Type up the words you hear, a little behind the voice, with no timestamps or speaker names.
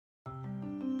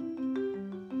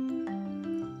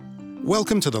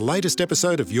Welcome to the latest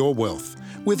episode of Your Wealth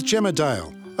with Gemma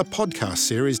Dale, a podcast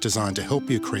series designed to help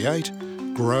you create,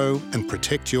 grow and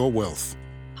protect your wealth.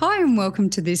 Hi and welcome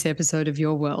to this episode of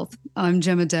Your Wealth. I'm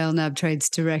Gemma Dale,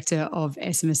 NABTrade's Director of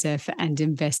SMSF and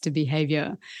Investor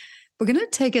Behaviour. We're going to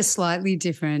take a slightly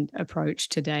different approach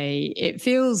today. It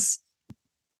feels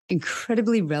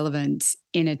incredibly relevant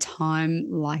in a time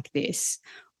like this,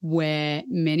 where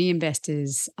many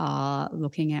investors are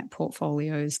looking at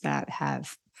portfolios that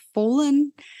have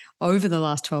fallen over the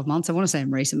last 12 months. I want to say in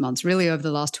recent months, really over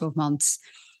the last 12 months.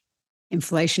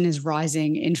 Inflation is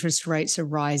rising, interest rates are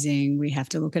rising. We have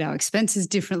to look at our expenses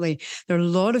differently. There are a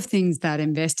lot of things that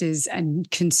investors and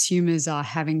consumers are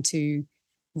having to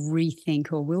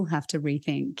rethink or will have to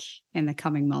rethink in the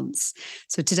coming months.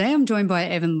 So today I'm joined by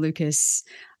Evan Lucas,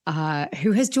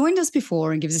 who has joined us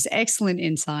before and gives us excellent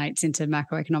insights into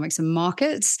macroeconomics and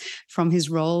markets from his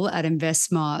role at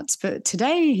InvestSmarts. But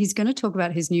today he's going to talk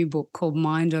about his new book called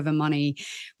Mind Over Money,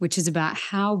 which is about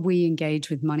how we engage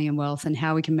with money and wealth and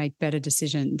how we can make better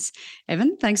decisions.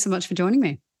 Evan, thanks so much for joining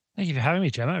me. Thank you for having me,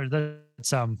 Gemma.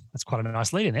 That's quite a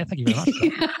nice lead in there. Thank you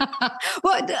very much.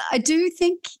 Well, I do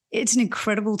think it's an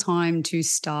incredible time to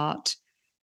start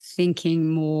thinking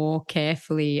more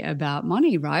carefully about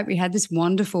money, right? We had this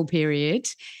wonderful period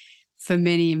for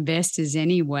many investors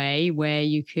anyway, where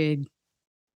you could,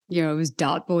 it was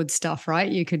dartboard stuff, right?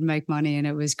 You could make money and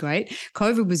it was great.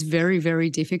 COVID was very, very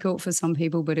difficult for some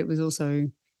people, but it was also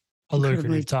a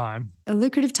lucrative time. A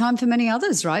lucrative time for many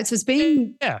others, right? So it's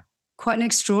been quite an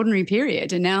extraordinary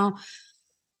period. And now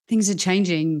things are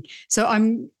changing. So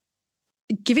I'm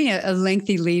giving a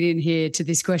lengthy lead in here to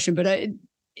this question, but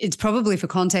it's probably for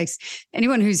context.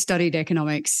 Anyone who's studied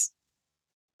economics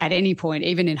at any point,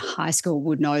 even in high school,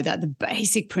 would know that the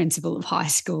basic principle of high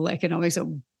school economics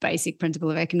or basic principle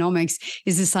of economics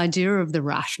is this idea of the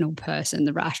rational person,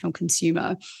 the rational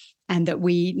consumer, and that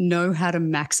we know how to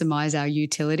maximize our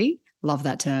utility. Love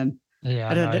that term. Yeah,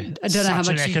 I don't know how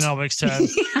much economics term.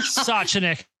 Such an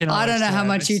economics term. I don't know how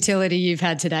much utility you've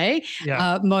had today.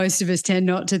 Yeah. Most of us tend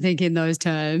not to think in those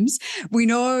terms. We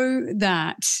know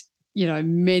that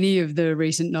many of the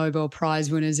recent Nobel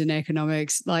Prize winners in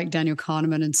economics, like Daniel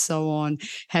Kahneman and so on,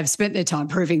 have spent their time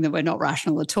proving that we're not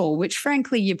rational at all, which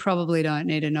frankly, you probably don't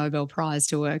need a Nobel Prize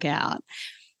to work out.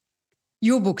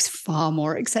 Your book's far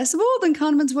more accessible than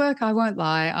Kahneman's work. I won't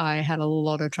lie. I had a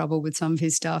lot of trouble with some of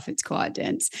his stuff. It's quite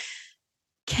dense.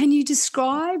 Can you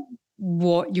describe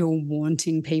what you're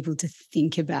wanting people to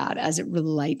think about as it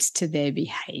relates to their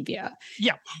behavior?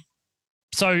 Yeah.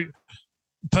 So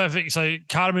perfect. So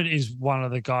Kahneman is one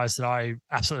of the guys that I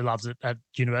absolutely loved at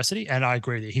university, and I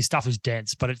agree with you. His stuff is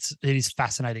dense, but it is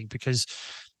fascinating, because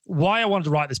why I wanted to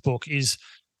write this book is,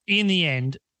 in the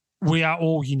end, we are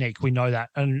all unique. We know that.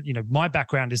 And, my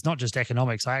background is not just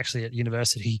economics. I actually at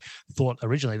university thought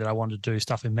originally that I wanted to do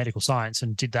stuff in medical science,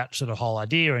 and did that sort of whole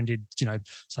idea, and did,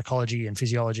 psychology and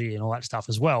physiology and all that stuff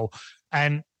as well.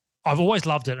 And I've always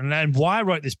loved it. And why I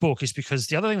wrote this book is because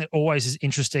the other thing that always is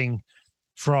interesting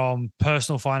from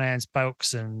personal finance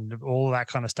books and all that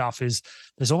kind of stuff is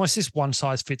there's almost this one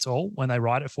size fits all when they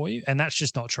write it for you. And that's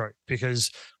just not true,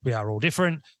 because we are all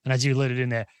different. And as you alluded in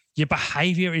there, your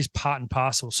behavior is part and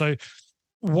parcel. So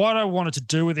what I wanted to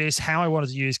do with this, how I wanted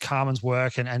to use Kahneman's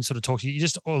work and sort of talk to you, you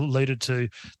just alluded to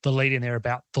the lead in there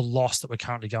about the loss that we're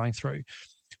currently going through.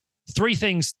 Three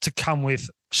things to come with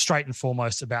straight and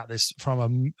foremost about this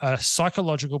from a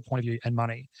psychological point of view and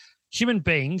money. Human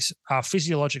beings are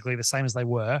physiologically the same as they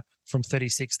were from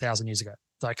 36,000 years ago.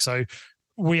 So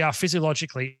we are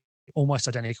physiologically almost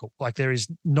identical. There is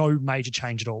no major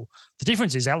change at all. The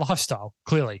difference is our lifestyle,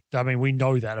 clearly. I mean, we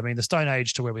know that. I mean, the Stone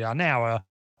Age to where we are now are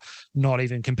not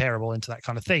even comparable into that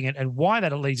kind of thing. And why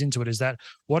that leads into it is that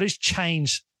what has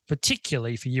changed,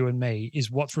 particularly for you and me, is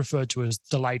what's referred to as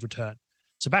delayed return.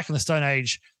 So back in the Stone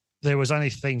Age, there was only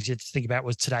things you had to think about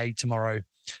was today, tomorrow,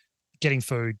 getting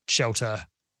food, shelter,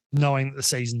 knowing that the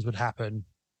seasons would happen,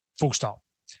 full stop.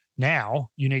 Now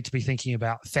you need to be thinking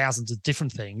about thousands of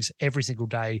different things every single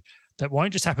day that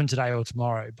won't just happen today or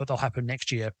tomorrow, but they'll happen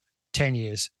next year, 10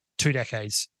 years, 2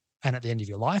 decades, and at the end of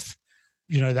your life.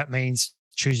 That means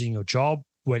choosing your job,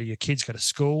 where do your kids go to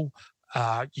school,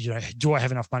 do I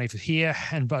have enough money for here,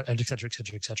 and et cetera, et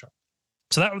cetera, et cetera.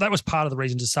 So that was part of the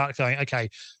reason to start going, okay,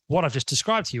 what I've just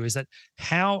described to you is that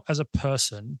how, as a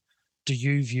person, do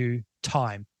you view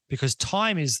time? Because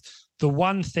time is the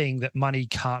one thing that money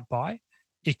can't buy.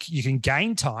 You can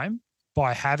gain time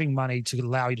by having money to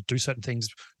allow you to do certain things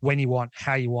when you want,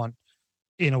 how you want,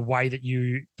 in a way that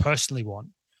you personally want,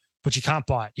 but you can't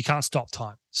buy it. You can't stop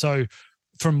time. So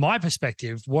from my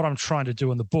perspective, what I'm trying to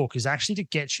do in the book is actually to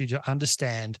get you to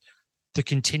understand the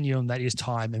continuum that is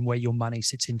time and where your money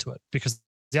sits into it. Because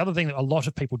the other thing that a lot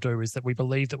of people do is that we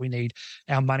believe that we need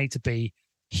our money to be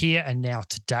here and now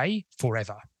today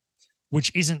forever,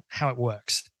 which isn't how it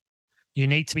works. You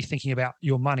need to be thinking about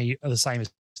your money the same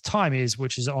as time is,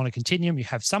 which is on a continuum. You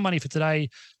have some money for today,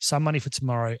 some money for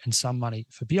tomorrow, and some money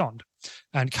for beyond.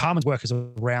 And Kahneman's work is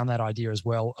around that idea as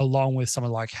well, along with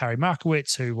someone like Harry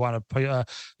Markowitz, who won a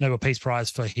Nobel Peace Prize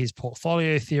for his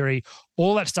portfolio theory.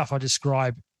 All that stuff I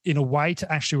describe in a way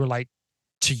to actually relate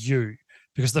to you.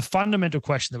 Because the fundamental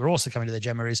question that we're also coming to the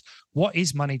Gemma is, what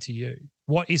is money to you?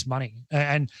 What is money?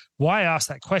 And why I ask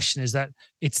that question is that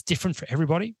it's different for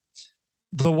everybody.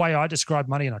 The way I describe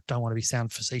money, and I don't want to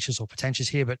sound facetious or pretentious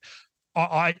here, but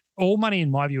all money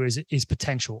in my view is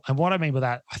potential. And what I mean by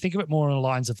that, I think of it more on the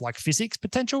lines of like physics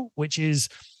potential, which is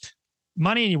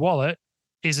money in your wallet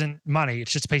isn't money.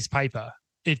 It's just a piece of paper.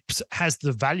 It has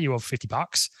the value of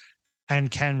 $50 and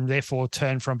can therefore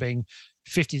turn from being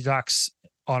 $50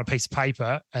 on a piece of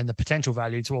paper and the potential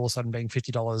value to all of a sudden being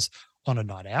 $50 on a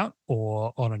night out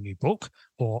or on a new book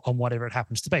or on whatever it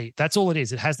happens to be. That's all it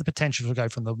is. It has the potential to go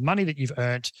from the money that you've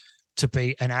earned to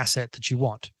be an asset that you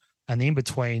want. And the in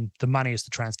between, the money is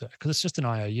the transfer because it's just an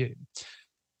IOU.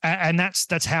 And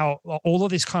that's how all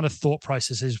of this kind of thought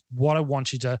process is. What I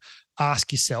want you to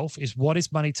ask yourself is, what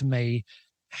is money to me?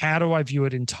 How do I view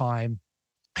it in time?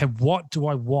 And what do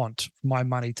I want my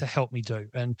money to help me do?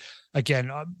 And again,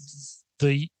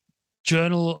 the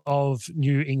Journal of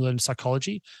New England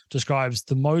Psychology describes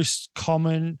the most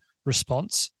common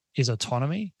response is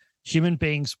autonomy. Human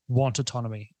beings want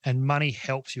autonomy, and money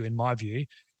helps you, in my view,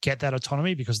 get that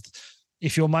autonomy, because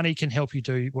if your money can help you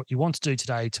do what you want to do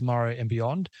today, tomorrow, and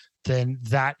beyond, then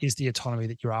that is the autonomy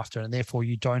that you're after. And therefore,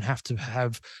 you don't have to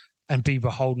have and be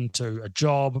beholden to a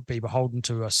job, be beholden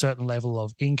to a certain level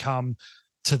of income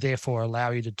to therefore allow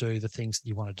you to do the things that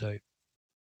you want to do.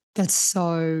 That's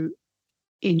so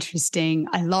interesting.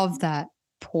 I love that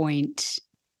point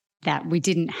that we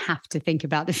didn't have to think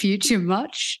about the future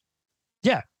much.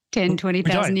 Yeah. 10,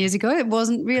 20,000 years ago, it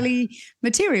wasn't really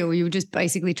material. You were just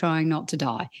basically trying not to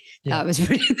die. Yeah. That was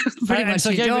pretty much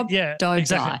your job. Don't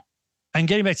die. And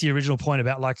getting back to your original point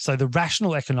about so the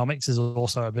rational economics is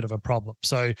also a bit of a problem.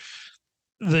 So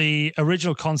the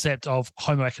original concept of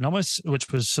Homo economicus, which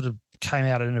was sort of came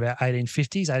out in about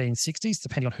 1850s, 1860s,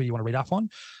 depending on who you want to read up on,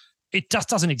 it just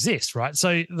doesn't exist, right?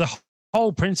 So the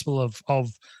whole principle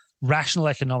of rational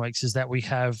economics is that we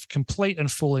have complete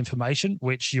and full information,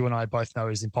 which you and I both know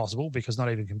is impossible because not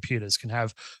even computers can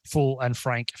have full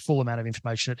amount of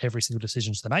information at every single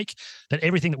decision they make, that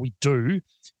everything that we do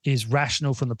is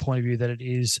rational from the point of view that it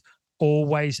is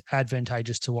always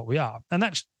advantageous to what we are. And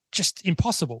that's just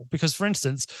impossible because, for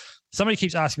instance, somebody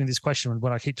keeps asking me this question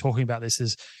when I keep talking about this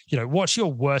is, what's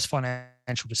your worst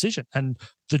financial decision? And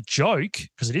the joke,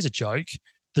 because it is a joke,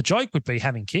 the joke would be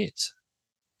having kids.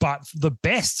 But the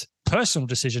best personal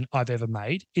decision I've ever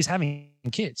made is having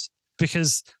kids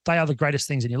because they are the greatest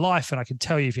things in your life. And I can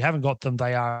tell you, if you haven't got them,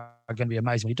 they are going to be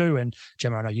amazing when you do. And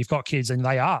Gemma, I know you've got kids and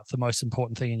they are the most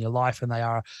important thing in your life. And they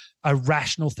are a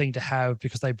rational thing to have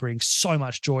because they bring so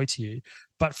much joy to you.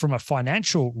 But from a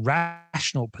financial,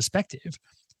 rational perspective,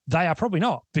 they are probably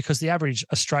not, because the average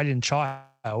Australian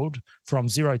child from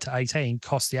 0 to 18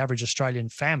 costs the average Australian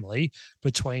family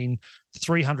between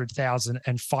 300,000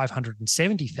 and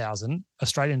 570,000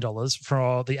 Australian dollars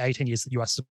for the 18 years that you are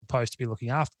supposed to be looking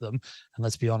after them. And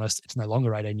let's be honest, it's no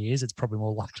longer 18 years. It's probably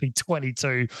more likely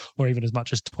 22 or even as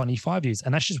much as 25 years.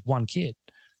 And that's just one kid.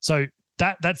 So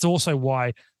that's also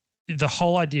why the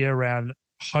whole idea around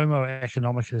Homo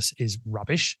economicus is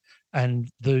rubbish. And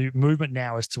the movement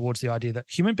now is towards the idea that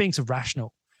human beings are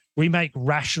rational. We make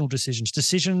rational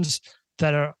decisions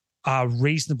that are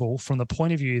reasonable from the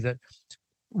point of view that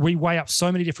we weigh up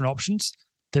so many different options.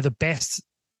 They're the best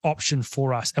option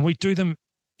for us. And we do them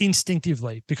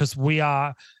instinctively because we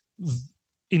are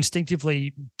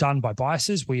instinctively done by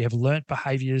biases. We have learnt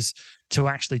behaviors to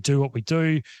actually do what we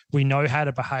do. We know how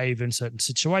to behave in certain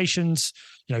situations,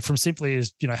 from simply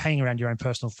as, hanging around your own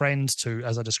personal friends to,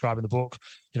 as I describe in the book,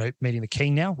 meeting the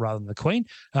king now rather than the queen.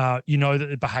 That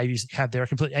the behaviors that you have there are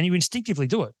complete, and you instinctively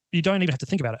do it. You don't even have to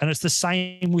think about it. And it's the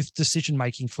same with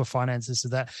decision-making for finances, so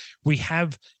that we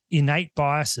have innate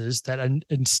biases that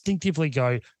instinctively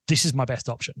go, this is my best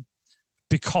option,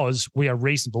 because we are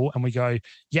reasonable and we go,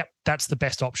 yep, that's the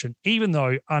best option. Even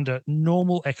though under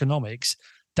normal economics,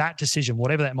 that decision,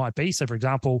 whatever that might be. So for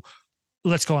example,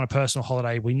 let's go on a personal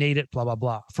holiday. We need it, blah, blah,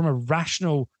 blah. From a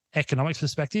rational economics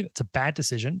perspective, it's a bad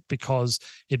decision because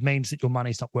it means that your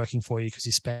money's not working for you because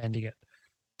you're spending it.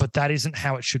 but that isn't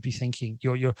how it should be thinking.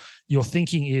 Your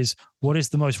thinking is, what is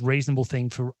the most reasonable thing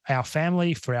for our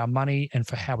family, for our money, and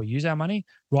for how we use our money?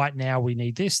 Right now, we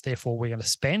need this, therefore we're going to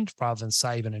spend rather than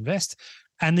save and invest.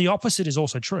 And the opposite is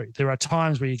also true. There are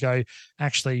times where you go,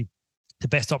 actually, the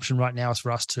best option right now is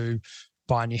for us to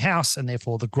buy a new house, and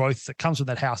therefore the growth that comes with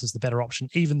that house is the better option,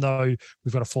 even though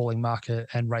we've got a falling market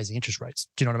and raising interest rates.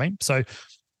 Do you know what I mean? So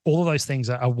all of those things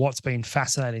are what's been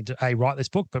fascinating to write this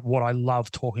book. But what I love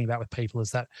talking about with people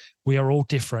is that we are all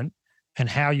different, and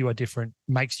how you are different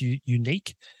makes you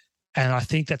unique. And I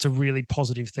think that's a really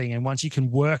positive thing. And once you can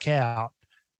work out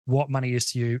what money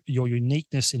is to you, your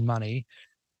uniqueness in money,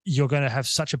 you're going to have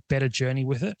such a better journey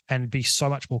with it and be so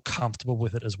much more comfortable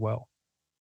with it as well.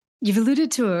 You've alluded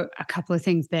to a couple of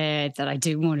things there that I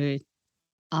do want to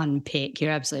unpick.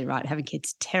 You're absolutely right. Having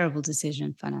kids, terrible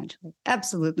decision financially.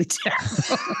 Absolutely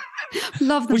terrible.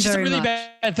 Love them Which very is a really much.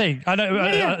 bad thing. I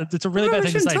know it's a really Well,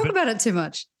 bad thing to say. We shouldn't talk about it too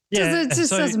much. Yeah, It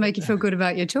just doesn't make you feel good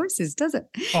about your choices, does it?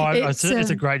 It's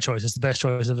a great choice. It's the best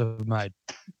choice I've ever made.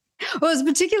 Well, it's a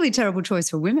particularly terrible choice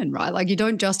for women, right? Like, you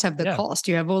don't just have the cost,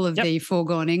 you have all of the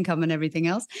foregone income and everything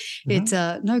else. Mm-hmm. It's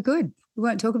no good. We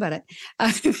won't talk about it.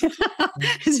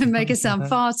 To make it sound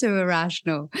far too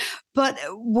irrational. But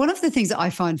one of the things that I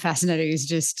find fascinating is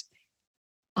just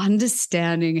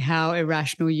understanding how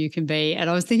irrational you can be. And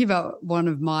I was thinking about one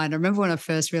of mine. I remember when I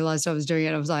first realized I was doing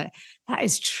it, I was like, that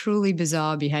is truly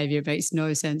bizarre behavior. It makes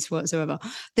no sense whatsoever.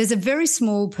 There's a very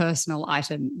small personal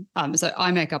item. So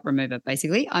eye makeup remover,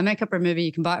 basically. Eye makeup remover,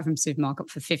 you can buy it from supermarket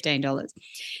for $15. It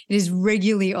is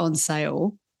regularly on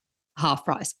sale, half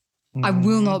price. Mm-hmm. I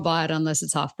will not buy it unless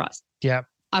it's half price. Yeah.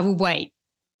 I will wait.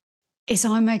 Is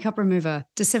eye makeup remover,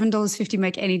 does $7.50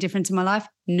 make any difference in my life?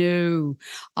 No.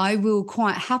 I will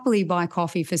quite happily buy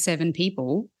coffee for 7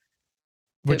 people.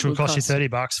 Which will cost you $30,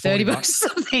 $40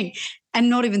 something, and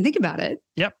not even think about it.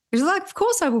 Yep. It's like, of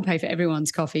course I will pay for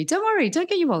everyone's coffee. Don't worry. Don't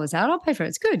get your wallets out. I'll pay for it.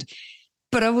 It's good.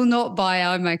 But I will not buy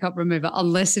eye makeup remover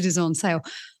unless it is on sale.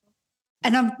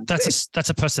 And that's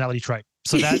a personality trait.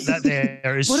 So that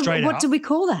there is straight What up. do we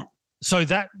call that? So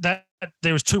that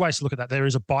there is 2 ways to look at that. There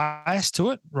is a bias to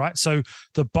it, right? So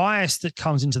the bias that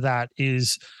comes into that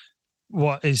is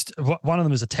one of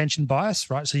them is attention bias,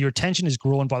 right? So your attention is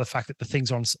drawn by the fact that the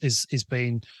thing's is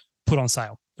being put on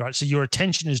sale, right? So your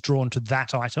attention is drawn to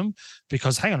that item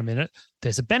because, hang on a minute,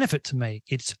 there's a benefit to me.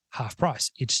 It's half price.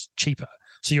 It's cheaper.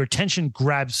 So your attention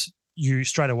grabs you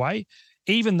straight away,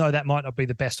 even though that might not be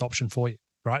the best option for you,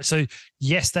 right? So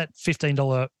yes, that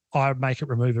 $15 eye makeup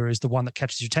remover is the one that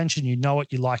catches your attention. You know it,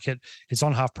 you like it. It's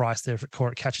on half price, therefore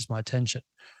it catches my attention.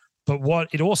 But what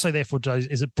it also therefore does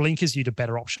is it blinkers you to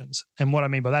better options. And what I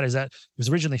mean by that is that it was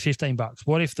originally $15.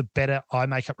 What if the better eye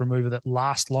makeup remover that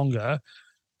lasts longer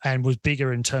and was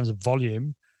bigger in terms of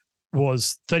volume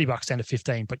was $30 down to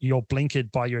 $15, but you're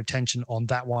blinkered by your attention on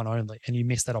that one only and you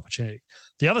miss that opportunity.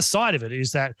 The other side of it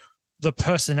is that the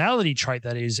personality trait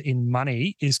that is in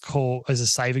money is called as a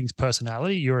savings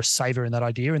personality. You're a saver in that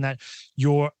idea, and that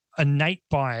your innate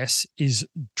bias is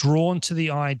drawn to the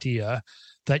idea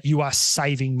that you are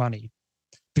saving money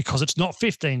because it's not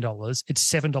 $15, it's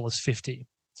 $7.50.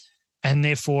 And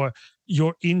therefore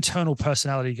your internal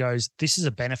personality goes, this is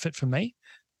a benefit for me.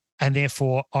 And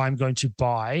therefore I'm going to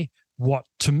buy what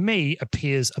to me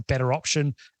appears a better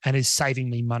option and is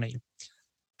saving me money.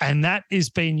 And that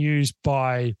is being used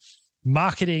by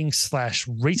marketing /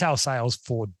 retail sales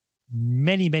for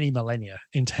many, many millennia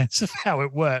in terms of how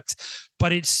it works.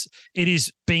 But it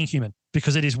is being human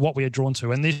because it is what we are drawn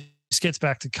to. And this gets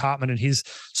back to Cartman and his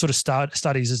sort of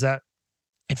studies, is that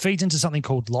it feeds into something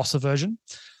called loss aversion.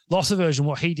 Loss aversion,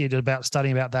 what he did about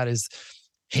studying about that is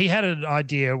he had an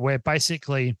idea where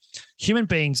basically human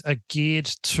beings are geared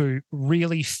to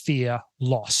really fear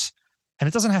loss. And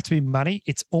it doesn't have to be money.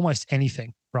 It's almost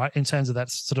anything, right? In terms of that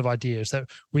sort of idea, is that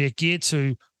we are geared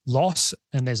to loss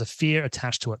and there's a fear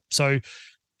attached to it. So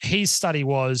his study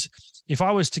was, if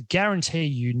I was to guarantee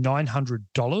you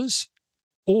 $900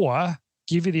 or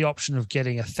give you the option of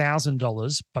getting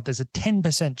 $1,000, but there's a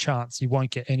 10% chance you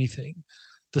won't get anything,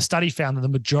 the study found that the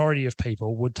majority of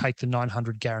people would take the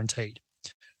 900 guaranteed.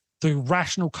 The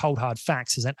rational cold hard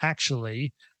facts is that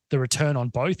actually the return on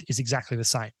both is exactly the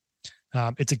same.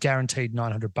 It's a guaranteed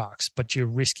 $900, but you're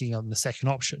risking on the second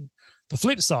option. The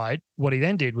flip side, what he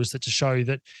then did was that to show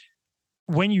that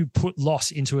when you put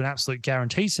loss into an absolute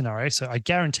guarantee scenario, so I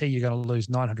guarantee you're going to lose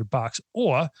 $900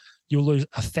 or you'll lose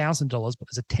 $1,000, but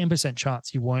there's a 10%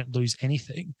 chance you won't lose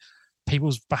anything,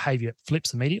 people's behavior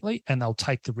flips immediately and they'll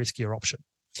take the riskier option.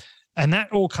 And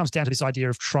that all comes down to this idea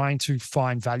of trying to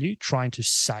find value, trying to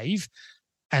save.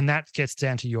 And that gets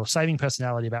down to your saving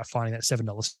personality about finding that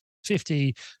 $7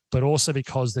 $7.50, but also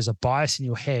because there's a bias in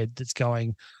your head that's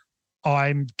going,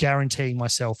 I'm guaranteeing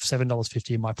myself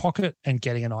 $7.50 in my pocket and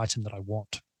getting an item that I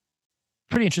want.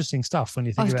 Pretty interesting stuff when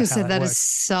you think about how that that works. is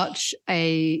such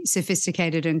a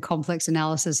sophisticated and complex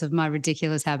analysis of my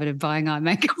ridiculous habit of buying eye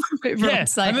makeup on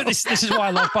sale. I mean, this is why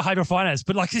I love behavioral finance.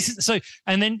 But like this is so,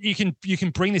 and then you can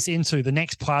bring this into the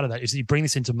next part of that is that you bring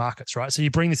this into markets, right? So you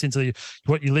bring this into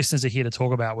what your listeners are here to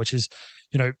talk about, which is,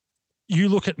 you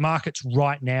look at markets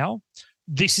right now.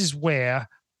 This is where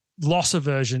loss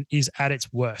aversion is at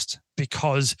its worst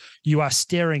because you are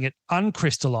staring at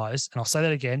uncrystallized, and I'll say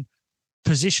that again,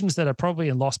 positions that are probably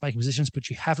in loss-making positions, but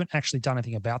you haven't actually done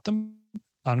anything about them,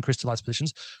 uncrystallized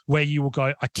positions, where you will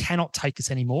go, I cannot take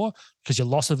this anymore because your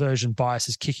loss aversion bias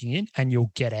is kicking in and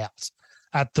you'll get out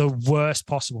at the worst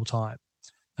possible time.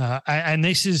 And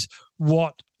this is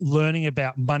what learning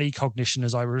about money cognition,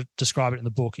 as I describe it in the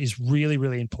book, is really,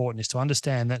 really important, is to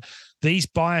understand that these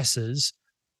biases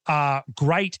are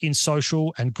great in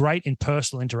social and great in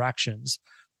personal interactions,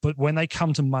 but when they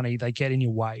come to money, they get in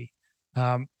your way.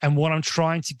 And what I'm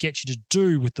trying to get you to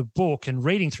do with the book and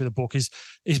reading through the book is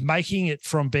making it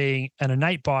from being an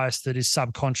innate bias that is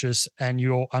subconscious and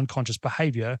your unconscious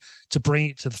behavior to bring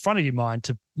it to the front of your mind,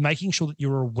 to making sure that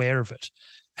you're aware of it,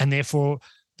 and therefore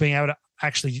being able to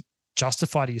actually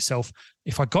justify to yourself,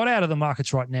 if I got out of the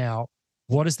markets right now,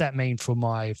 what does that mean for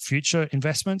my future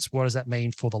investments? What does that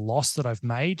mean for the loss that I've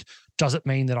made? Does it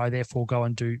mean that I therefore go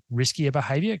and do riskier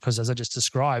behavior? Because as I just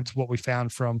described, what we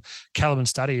found from Caliban's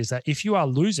study is that if you are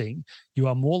losing, you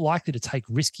are more likely to take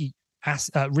risky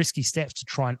steps to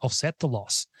try and offset the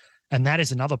loss. And that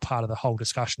is another part of the whole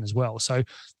discussion as well. So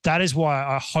that is why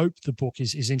I hope the book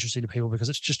is interesting to people, because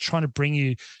it's just trying to bring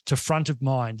you to front of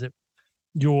mind that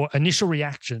your initial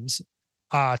reactions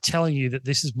are telling you that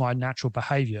this is my natural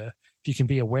behavior. If you can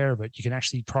be aware of it, you can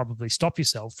actually probably stop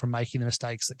yourself from making the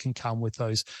mistakes that can come with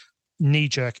those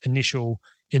knee-jerk initial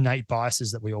innate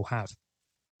biases that we all have.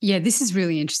 Yeah, this is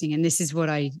really interesting. And this is what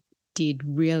I did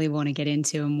really want to get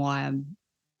into and why I'm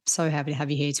so happy to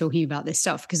have you here talking about this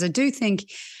stuff, because I do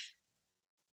think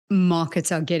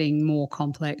markets are getting more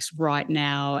complex right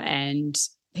now, and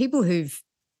people who've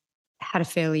had a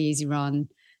fairly easy run,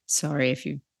 sorry if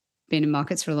you've been in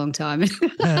markets for a long time,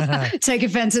 take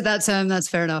offense at that term, that's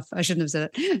fair enough. I shouldn't have said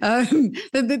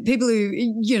it. But people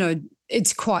who,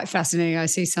 it's quite fascinating. I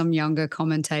see some younger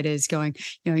commentators going,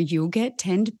 you'll get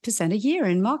 10% a year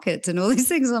in markets and all these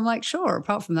things. I'm like, sure,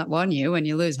 apart from that 1 year when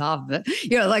you lose half of it,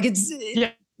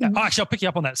 Yeah. Actually, I'll pick you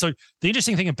up on that. So the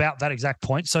interesting thing about that exact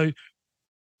point. So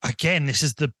again, this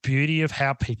is the beauty of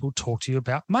how people talk to you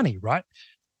about money, right?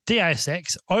 The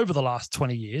ASX over the last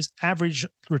 20 years, average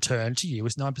return to you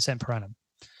was 9% per annum.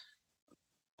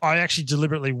 I actually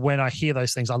deliberately, when I hear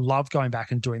those things, I love going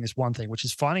back and doing this one thing, which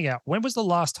is finding out when was the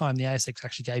last time the ASX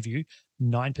actually gave you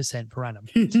 9% per annum.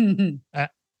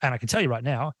 And I can tell you right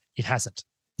now, it hasn't.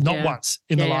 Not once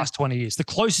in the last 20 years. The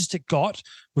closest it got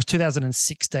was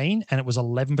 2016, and it was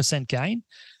 11% gain.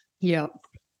 Yeah.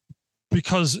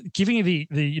 Because giving you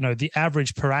the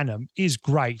average per annum is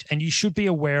great, and you should be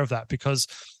aware of that, because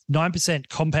 9%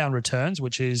 compound returns,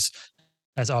 which is,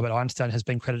 as Albert Einstein has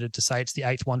been credited to say, it's the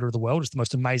eighth wonder of the world. It's the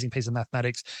most amazing piece of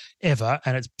mathematics ever,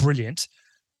 and it's brilliant.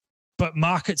 But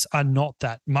markets are not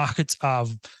that. Markets are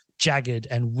jagged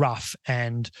and rough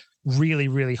and really,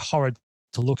 really horrid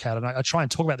to look at. And I try and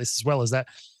talk about this as well, is that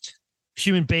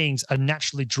human beings are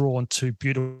naturally drawn to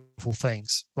beautiful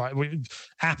things, right?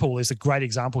 Apple is a great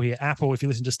example here. Apple, if you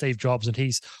listen to Steve Jobs and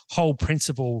his whole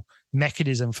principle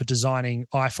mechanism for designing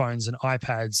iPhones and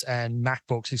iPads and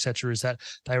MacBooks, et cetera, is that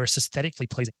they are aesthetically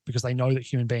pleasing because they know that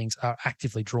human beings are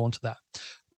actively drawn to that.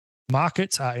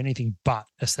 Markets are anything but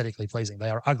aesthetically pleasing. They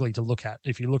are ugly to look at.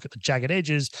 If you look at the jagged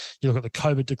edges, you look at the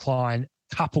COVID decline,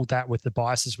 couple that with the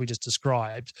biases we just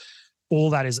described, all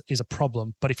that is a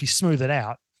problem. But if you smooth it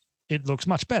out, it looks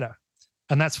much better.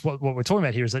 And that's what we're talking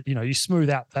about here, is that, you smooth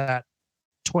out that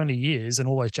 20 years and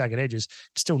all those jagged edges,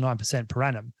 it's still 9% per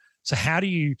annum. So how do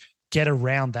you get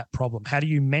around that problem? How do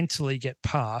you mentally get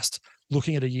past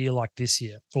looking at a year like this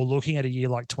year, or looking at a year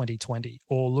like 2020,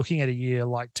 or looking at a year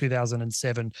like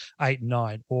 2007, 8,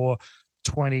 9, or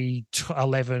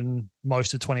 2011,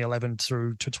 most of 2011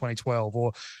 through to 2012,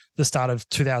 or the start of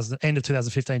end of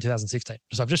 2015, 2016.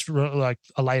 So I've just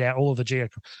laid out all of the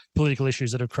geopolitical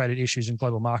issues that have created issues in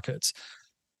global markets.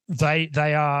 They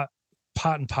are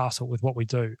part and parcel with what we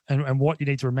do. And what you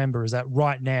need to remember is that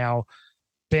right now,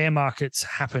 bear markets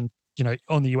happen,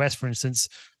 on the US, for instance.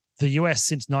 The US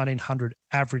since 1900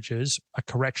 averages a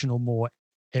correction or more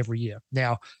every year.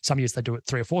 Now, some years they do it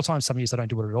 3 or 4 times, some years they don't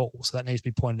do it at all. So that needs to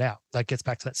be pointed out. That gets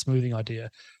back to that smoothing idea.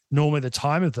 Normally the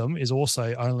time of them is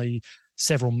also only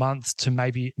several months to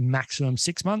maybe maximum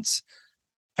 6 months.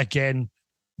 Again,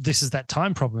 this is that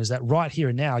time problem, is that right here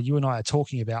and now, you and I are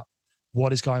talking about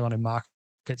what is going on in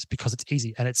markets because it's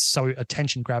easy and it's so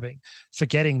attention grabbing,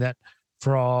 forgetting that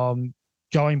from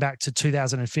going back to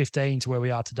 2015 to where we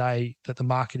are today, that the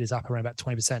market is up around about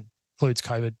 20%, includes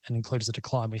COVID and includes the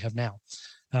decline we have now.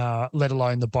 Let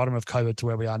alone the bottom of COVID to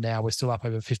where we are now, we're still up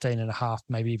over 15.5,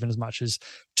 maybe even as much as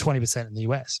 20% in the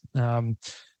US.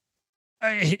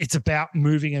 It's about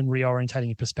moving and reorientating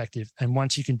your perspective. And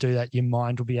once you can do that, your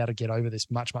mind will be able to get over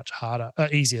this much, much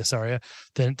easier,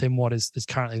 than what is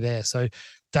currently there. So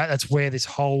that's where this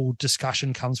whole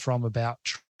discussion comes from, about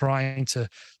trying to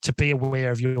be aware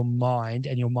of your mind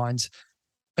and your mind's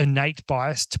innate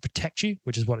bias to protect you,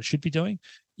 which is what it should be doing.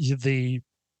 The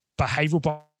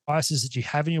behavioral biases that you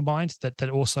have in your mind that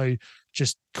also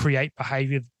just create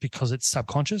behavior because it's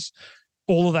subconscious.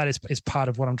 All of that is part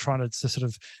of what I'm trying to sort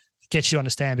of get you to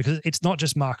understand, because it's not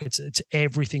just markets, it's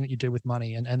everything that you do with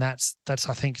money. And that's I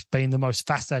think been the most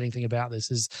fascinating thing about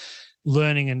this, is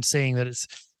learning and seeing that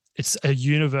it's a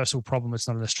universal problem. It's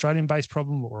not an Australian-based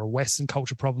problem or a Western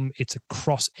culture problem. It's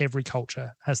across every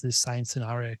culture has this same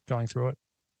scenario going through it.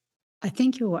 I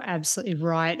think you're absolutely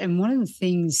right. And one of the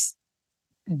things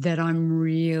that I'm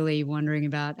really wondering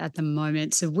about at the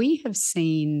moment, so we have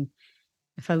seen,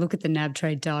 if I look at the NAB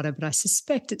trade data, but I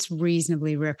suspect it's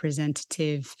reasonably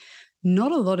representative,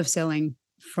 not a lot of selling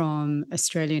from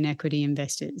Australian equity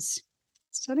investors.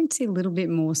 Starting to see a little bit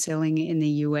more selling in the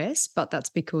US, but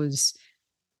that's because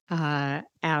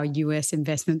our US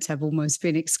investments have almost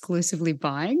been exclusively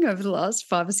buying over the last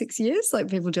 5 or 6 years. Like,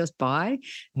 people just buy,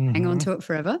 hang on to it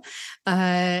forever,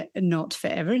 not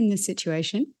forever in this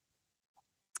situation.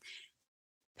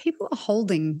 People are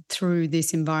holding through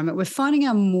this environment. We're finding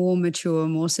our more mature,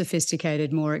 more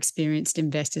sophisticated, more experienced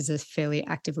investors are fairly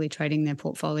actively trading their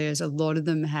portfolios. A lot of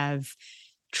them have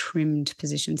trimmed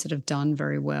positions that have done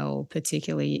very well,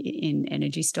 particularly in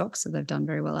energy stocks. So they've done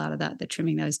very well out of that. They're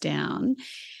trimming those down.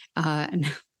 And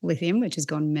lithium, which has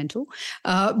gone mental,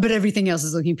 but everything else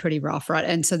is looking pretty rough, right?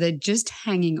 And so they're just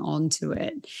hanging on to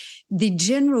it. The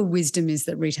general wisdom is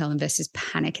that retail investors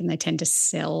panic and they tend to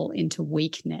sell into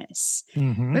weakness. We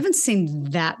haven't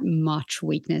seen that much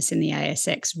weakness in the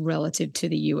ASX relative to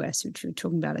the US, which we were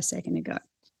talking about a second ago.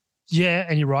 Yeah,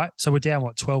 and you're right. So we're down,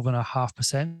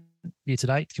 12.5% year to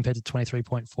date compared to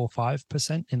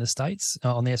 23.45% in the States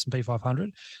on the S&P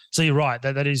 500. So you're right,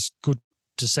 that is good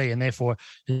to see, and therefore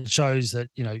it shows that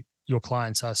your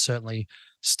clients are certainly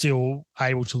still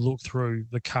able to look through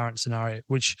the current scenario,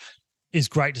 which is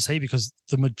great to see, because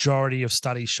the majority of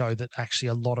studies show that actually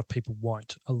a lot of people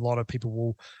won't. A lot of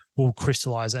people will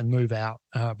crystallize and move out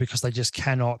because they just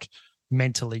cannot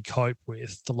mentally cope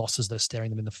with the losses that are staring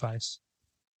them in the face.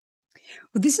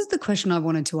 Well, this is the question I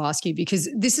wanted to ask you, because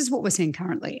this is what we're seeing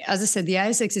currently. As I said, the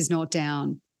ASX is not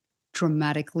down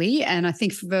dramatically, and I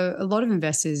think for a lot of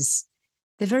investors,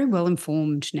 they're very well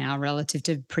informed now relative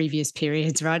to previous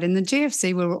periods, right? In the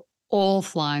GFC, we were all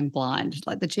flying blind.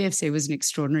 Like, the GFC was an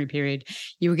extraordinary period.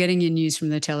 You were getting your news from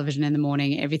the television in the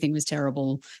morning. Everything was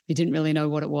terrible. You didn't really know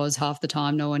what it was half the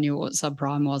time. No one knew what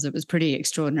subprime was. It was pretty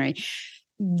extraordinary.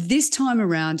 This time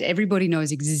around, everybody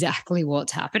knows exactly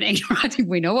what's happening, right?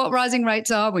 We know what rising rates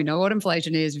are. We know what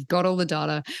inflation is. We've got all the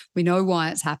data. We know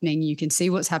why it's happening. You can see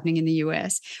what's happening in the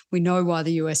US. We know why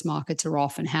the US markets are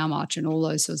off and how much and all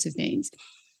those sorts of things.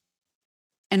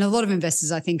 And a lot of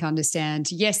investors, I think,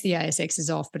 understand, yes, the ASX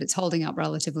is off, but it's holding up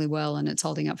relatively well, and it's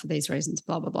holding up for these reasons,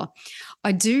 blah, blah, blah.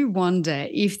 I do wonder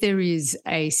if there is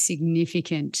a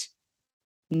significant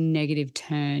negative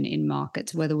turn in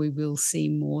markets, whether we will see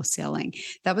more selling.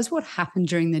 That was what happened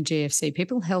during the GFC.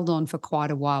 People held on for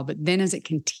quite a while, but then as it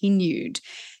continued,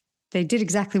 they did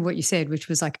exactly what you said, which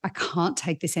was like, I can't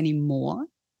take this anymore.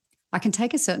 I can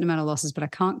take a certain amount of losses, but I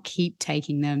can't keep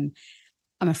taking them.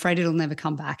 I'm afraid it'll never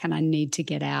come back and I need to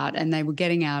get out. And they were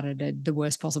getting out at the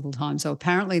worst possible time. So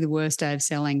apparently the worst day of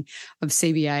selling of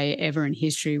CBA ever in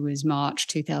history was March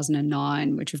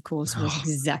 2009, which of course was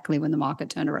exactly when the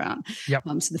market turned around. Yep.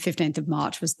 So the 15th of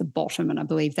March was the bottom, and I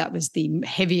believe that was the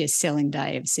heaviest selling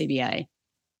day of CBA.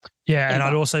 Yeah, ever. and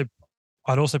I'd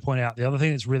also point out the other thing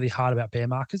that's really hard about bear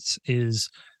markets is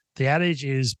the adage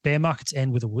is bear markets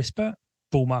end with a whisper,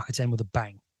 bull markets end with a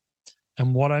bang.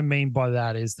 And what I mean by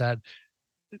that is that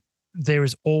there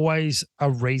is always a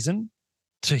reason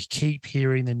to keep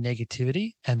hearing the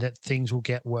negativity and that things will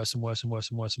get worse and worse and worse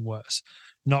and worse and worse,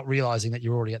 not realizing that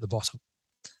you're already at the bottom.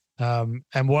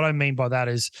 And what I mean by that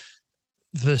is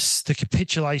the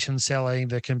capitulation selling,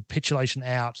 the capitulation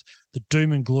out, the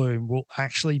doom and gloom will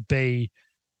actually be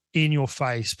in your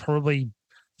face probably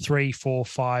 3, 4,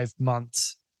 5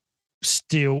 months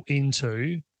still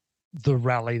into the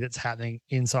rally that's happening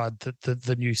inside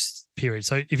the new period.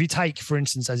 So if you take, for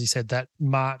instance, as you said, that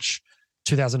March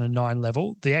 2009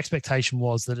 level, the expectation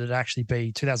was that it'd actually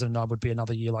be 2009 would be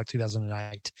another year like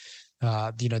 2008.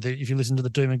 If you listen to the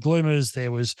doom and gloomers,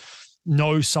 there was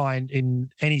no sign in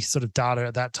any sort of data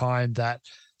at that time that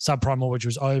subprime mortgage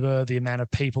was over. The amount of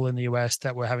people in the US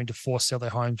that were having to force sell their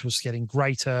homes was getting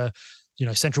greater.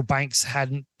 Central banks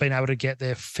hadn't been able to get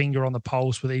their finger on the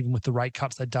pulse even with the rate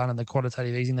cuts they'd done and the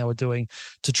quantitative easing they were doing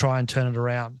to try and turn it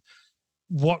around.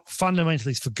 What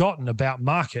fundamentally is forgotten about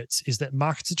markets is that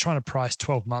markets are trying to price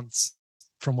 12 months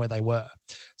from where they were.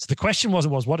 So the question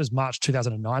wasn't what does March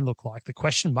 2009 look like? The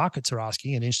question markets are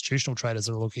asking and institutional traders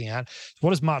are looking at is what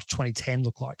does March 2010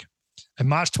 look like? And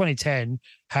March 2010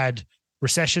 had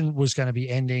recession was going to be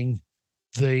ending.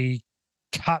 The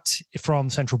cut from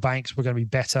central banks were going to be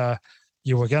better.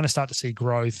 You were going to start to see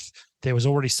growth. There was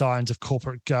already signs of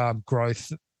corporate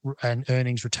growth and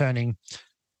earnings returning,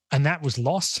 and that was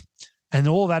lost. And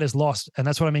all that is lost. And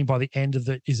that's what I mean by the end of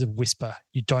it is a whisper.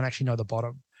 You don't actually know the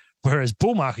bottom. Whereas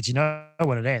bull markets, you know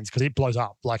when it ends because it blows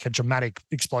up like a dramatic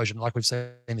explosion like we've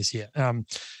seen this year.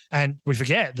 And we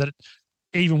forget that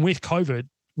even with COVID,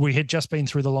 we had just been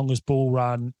through the longest bull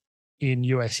run in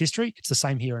US history. It's the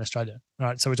same here in Australia,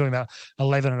 right? So we're talking about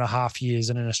 11 and a half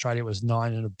years, and in Australia it was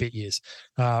 9 and a bit years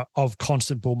of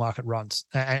constant bull market runs.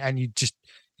 And you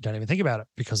don't even think about it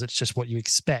because it's just what you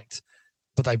expect.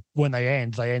 But when they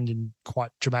end in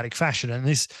quite dramatic fashion. And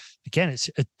this, again, it's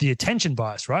the attention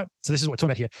bias, right? So this is what we're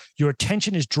talking about here. Your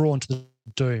attention is drawn to the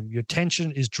doom. Your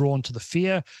attention is drawn to the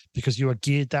fear because you are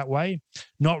geared that way,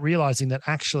 not realizing that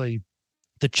actually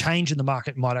the change in the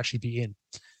market might actually be in.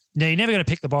 Now, you're never going to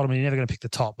pick the bottom and you're never going to pick the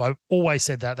top. I've always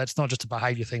said that. That's not just a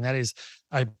behavior thing. That is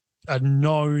a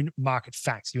known market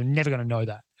fact. You're never going to know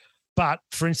that. But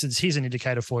for instance, here's an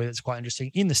indicator for you that's quite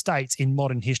interesting. In the States, in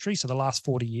modern history, so the last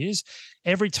 40 years,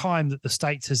 every time that the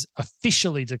States has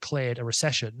officially declared a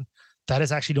recession, that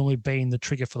has actually normally been the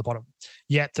trigger for the bottom.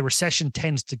 Yet the recession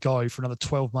tends to go for another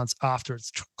 12 months after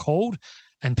it's called,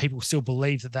 and people still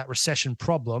believe that recession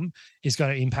problem is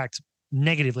going to impact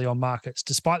negatively on markets,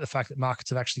 despite the fact that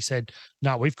markets have actually said,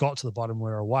 no, we've got to the bottom,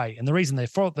 we're away. And the reason they're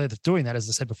doing that, as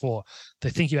I said before,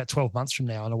 they're thinking about 12 months from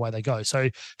now and away they go. So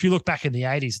if you look back in the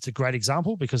 80s, it's a great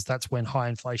example because that's when high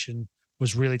inflation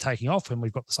was really taking off and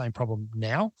we've got the same problem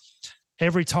now.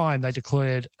 Every time they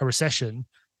declared a recession,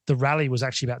 the rally was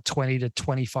actually about 20 to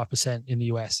 25% in the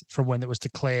US from when it was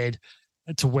declared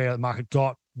to where the market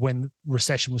got when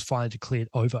recession was finally declared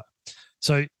over.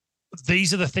 So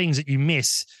these are the things that you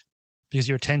miss because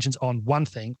your attention's on one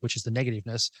thing, which is the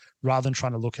negativeness, rather than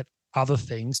trying to look at other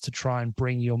things to try and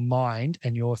bring your mind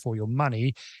and your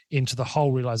money into the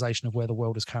whole realization of where the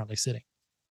world is currently sitting.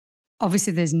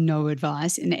 Obviously, there's no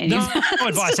advice in any of that. No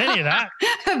advice, any of that.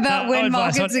 about when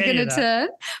markets are going to turn.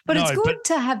 But it's good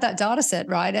to have that data set,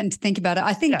 right? And to think about it.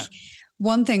 I think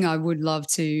one thing I would love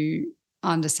to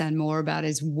understand more about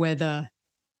is whether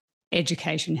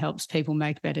education helps people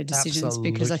make better decisions.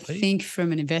 Absolutely. Because I think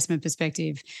from an investment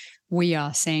perspective, we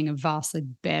are seeing a vastly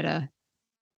better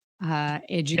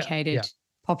educated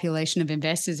population of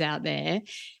investors out there.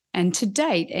 And to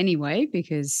date anyway,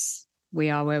 because we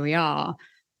are where we are,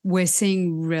 we're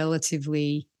seeing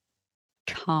relatively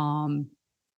calm,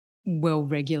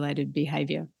 well-regulated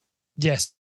behavior.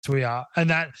 Yes, we are. And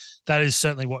that is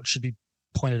certainly what should be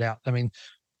pointed out. I mean,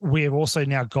 we have also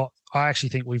now got, I actually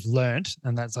think we've learned,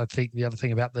 and that's, I think, the other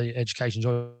thing about the education is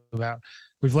about,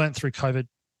 we've learned through COVID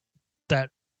that,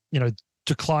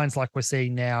 declines like we're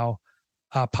seeing now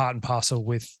are part and parcel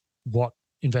with what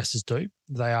investors do.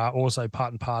 They are also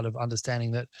part and part of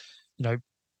understanding that,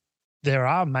 there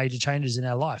are major changes in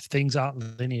our life. Things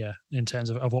aren't linear in terms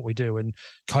of what we do. And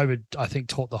COVID, I think,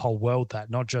 taught the whole world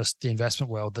that, not just the investment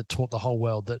world, that taught the whole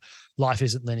world that life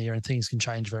isn't linear and things can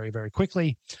change very, very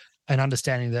quickly. And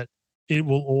understanding that it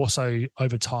will also,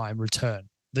 over time, return.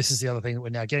 This is the other thing that we're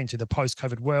now getting to, the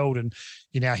post-COVID world. And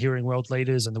you're now hearing world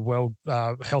leaders and the World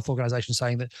Health Organization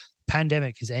saying that the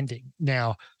pandemic is ending.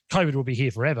 Now, COVID will be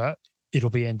here forever. It'll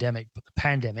be endemic, but the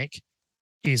pandemic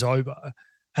is over.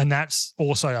 And that's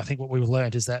also, I think, what we've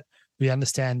learned is that we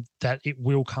understand that it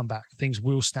will come back. Things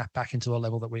will snap back into a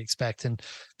level that we expect. And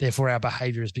therefore, our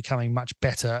behavior is becoming much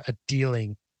better at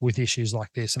dealing with issues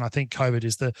like this. And I think COVID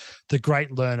is the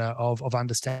great learner of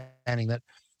understanding that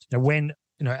when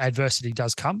adversity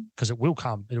does come, because it will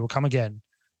come again,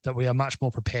 that we are much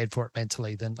more prepared for it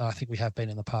mentally than I think we have been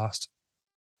in the past.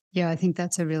 Yeah, I think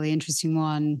that's a really interesting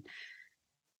one.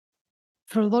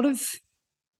 For a lot of,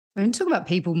 I don't talk about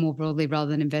people more broadly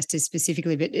rather than investors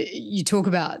specifically, but you talk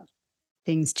about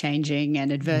things changing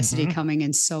and adversity coming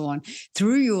and so on.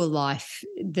 Through your life,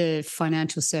 the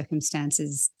financial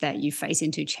circumstances that you face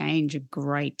into change a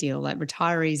great deal. Like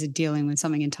retirees are dealing with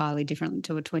something entirely different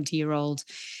to a 20-year-old.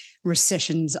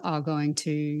 Recessions are going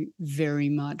to very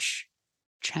much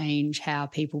change how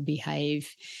people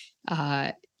behave.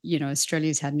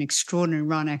 Australia's had an extraordinary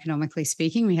run economically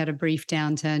speaking. We had a brief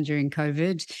downturn during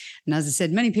COVID. And as I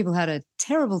said, many people had a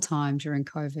terrible time during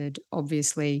COVID,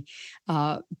 obviously.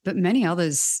 But many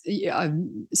others,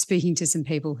 I'm speaking to some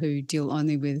people who deal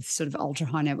only with sort of ultra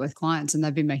high net worth clients, and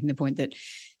they've been making the point that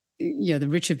the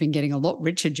rich have been getting a lot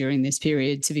richer during this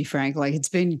period, to be frank. Like, it's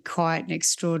been quite an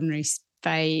extraordinary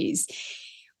phase.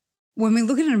 When we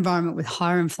look at an environment with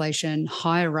higher inflation,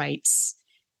 higher rates,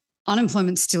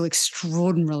 unemployment's still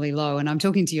extraordinarily low. And I'm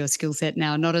talking to your skill set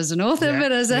now, not as an author,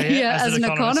 but as an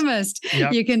economist.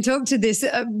 Yep. You can talk to this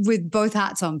with both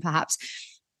hats on, perhaps.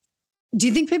 Do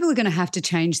you think people are going to have to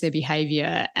change their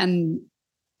behavior? And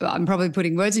I'm probably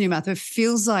putting words in your mouth, but it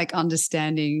feels like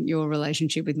understanding your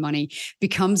relationship with money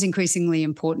becomes increasingly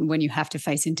important when you have to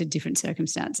face into different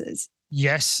circumstances.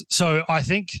 Yes. So I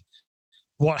think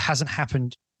what hasn't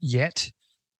happened yet,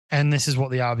 and this is what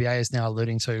the RBA is now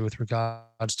alluding to with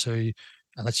regards to,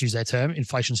 let's use their term,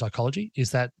 inflation psychology,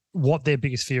 is that what their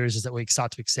biggest fear is that we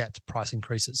start to accept price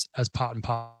increases as part and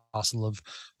parcel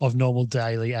of normal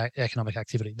daily economic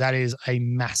activity. That is a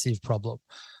massive problem.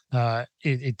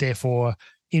 It therefore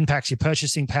impacts your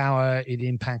purchasing power. It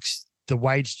impacts the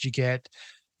wage you get.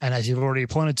 And as you've already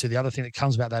pointed to, the other thing that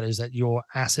comes about that is that your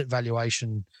asset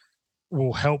valuation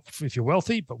will help if you're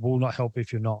wealthy, but will not help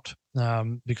if you're not,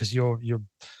 because your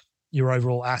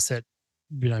overall asset,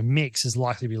 mix is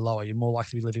likely to be lower. You're more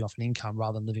likely to be living off an income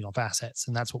rather than living off assets,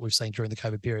 and that's what we've seen during the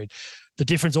COVID period. The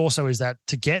difference also is that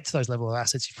to get to those level of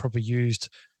assets, you've probably used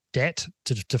debt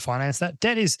to finance that.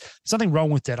 Debt is something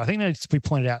wrong with debt. I think that needs to be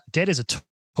pointed out. Debt is a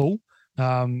tool.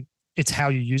 It's how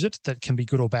you use it that can be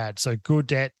good or bad. So good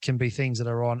debt can be things that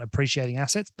are on appreciating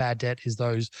assets. Bad debt is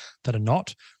those that are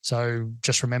not. So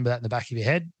just remember that in the back of your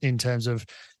head in terms of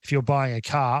if you're buying a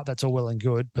car, that's all well and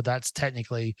good, but that's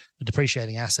technically a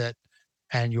depreciating asset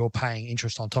and you're paying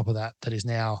interest on top of that is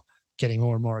now getting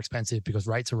more and more expensive because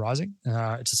rates are rising.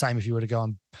 It's the same if you were to go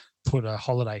and put a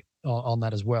holiday on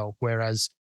that as well. Whereas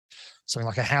something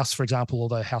like a house, for example,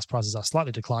 although house prices are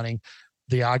slightly declining,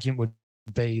 the argument would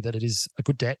be that it is a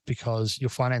good debt because you're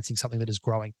financing something that is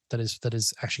growing, that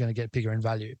is actually going to get bigger in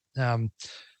value.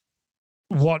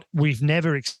 What we've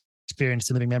never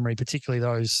experienced in living memory, particularly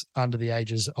those under the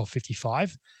ages of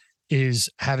 55, is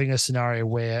having a scenario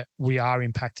where we are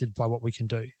impacted by what we can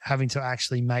do, having to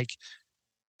actually make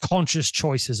conscious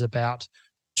choices about,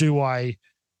 do I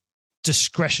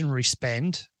discretionary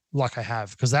spend like I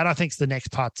have? Because that, I think, is the next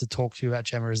part to talk to you about,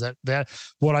 Gemma, is that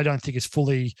what I don't think is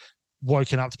fully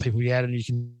woken up to people yet, and you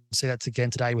can see that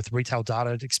again today with retail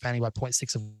data expanding by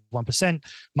 0.6%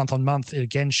 month on month. It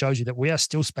again shows you that we are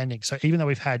still spending. So even though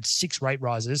we've had 6 rate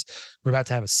rises, we're about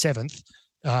to have a 7th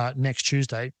next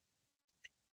Tuesday,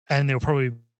 and there'll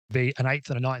probably be an 8th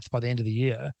and a 9th by the end of the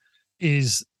year,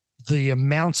 is the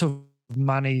amount of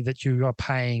money that you are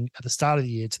paying at the start of the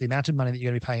year to the amount of money that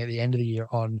you're going to be paying at the end of the year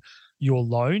on your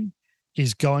loan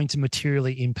is going to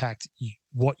materially impact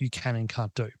what you can and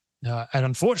can't do. And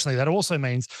unfortunately, that also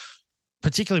means,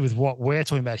 particularly with what we're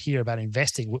talking about here about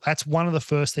investing, that's one of the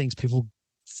first things people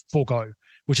forego,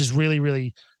 which is really,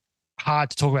 really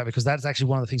hard to talk about because that's actually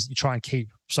one of the things that you try and keep.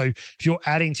 So if you're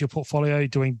adding to your portfolio,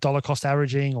 doing dollar cost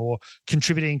averaging or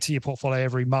contributing to your portfolio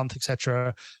every month,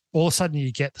 etc., all of a sudden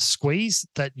you get the squeeze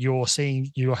that you're seeing,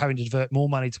 you're having to divert more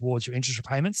money towards your interest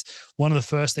repayments. One of the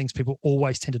first things people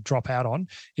always tend to drop out on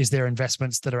is their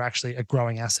investments that are actually a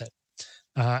growing asset.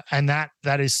 And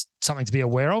that is something to be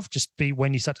aware of.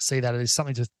 When you start to see that, it is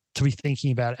something to be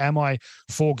thinking about. Am I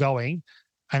foregoing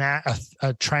and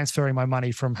transferring my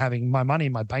money from having my money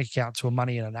in my bank account to a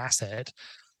money in an asset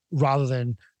rather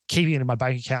than keeping it in my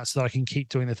bank account so that I can keep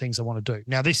doing the things I want to do?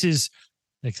 Now, this is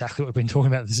exactly what we've been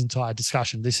talking about this entire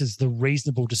discussion. This is the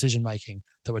reasonable decision-making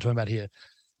that we're talking about here.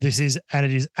 It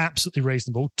is absolutely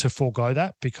reasonable to forego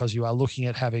that because you are looking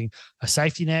at having a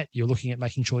safety net. You're looking at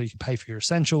making sure you can pay for your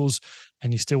essentials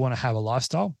and you still want to have a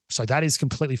lifestyle. So that is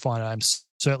completely fine. I'm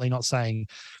certainly not saying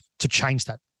to change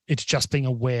that. It's just being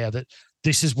aware that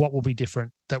this is what will be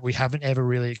different, that we haven't ever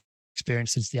really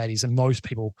experienced since the 80s. And most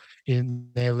people in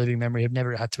their living memory have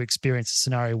never had to experience a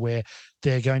scenario where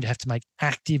they're going to have to make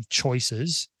active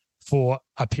choices for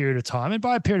a period of time. And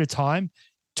by a period of time,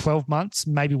 12 months,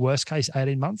 maybe worst case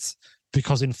 18 months,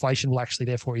 because inflation will actually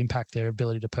therefore impact their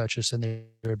ability to purchase and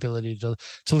their ability to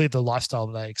live the lifestyle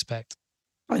that they expect.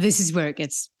 Oh, this is where it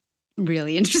gets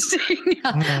really interesting.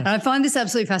 And I find this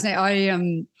absolutely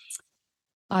fascinating.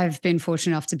 I've been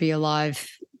fortunate enough to be alive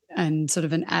and sort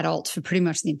of an adult for pretty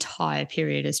much the entire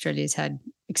period Australia's had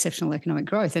exceptional economic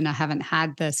growth, and I haven't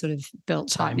had the sort of belt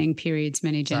tightening periods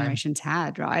many generations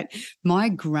had, right? My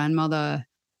grandmother,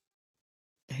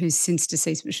 who's since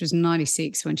deceased, but she was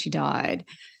 96 when she died,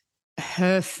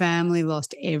 her family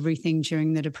lost everything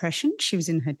during the Depression. She was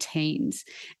in her teens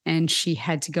and she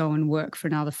had to go and work for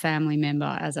another family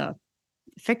member as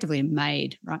effectively a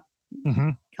maid, right? Mm-hmm.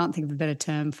 Can't think of a better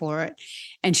term for it.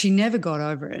 And she never got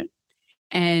over it.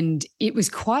 And it was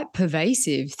quite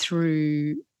pervasive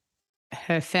through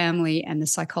her family and the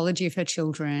psychology of her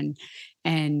children.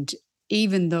 And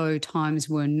even though times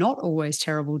were not always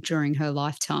terrible during her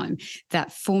lifetime,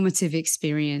 that formative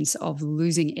experience of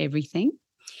losing everything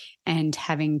and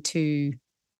having to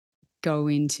go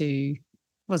into,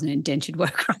 wasn't indentured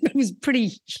work, right? It was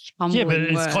pretty humbling work.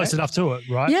 Yeah, but it's close enough to it,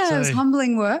 right? Yeah, it was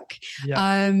humbling work.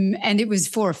 Yeah. And it was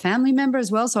for a family member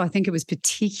as well. So I think it was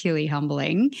particularly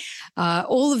humbling.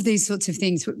 All of these sorts of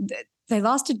things, they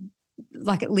lasted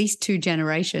like at least 2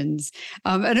 generations.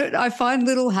 And I find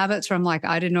little habits where I'm like,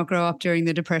 I did not grow up during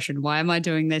the Depression. Why am I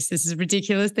doing this? This is a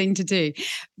ridiculous thing to do.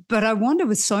 But I wonder,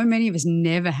 with so many of us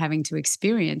never having to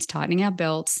experience tightening our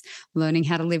belts, learning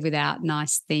how to live without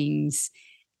nice things,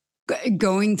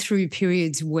 going through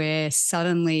periods where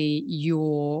suddenly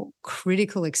your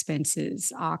critical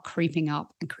expenses are creeping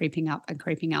up and creeping up and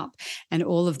creeping up, and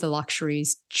all of the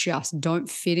luxuries just don't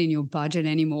fit in your budget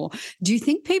anymore. Do you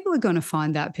think people are going to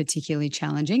find that particularly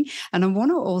challenging? And I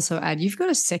want to also add, you've got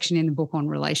a section in the book on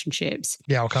relationships.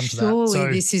 Yeah, I'll come to that.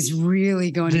 Surely this is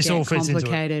really going to get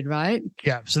complicated, right?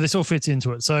 Yeah, so this all fits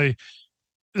into it. So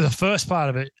the first part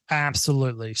of it,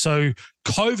 absolutely. So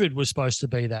COVID was supposed to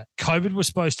be that. COVID was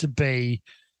supposed to be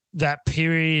that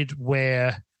period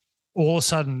where all of a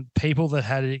sudden people that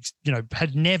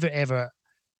had never ever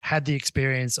had the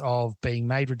experience of being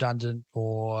made redundant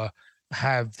or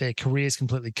have their careers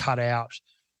completely cut out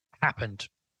happened,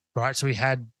 right? So we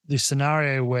had this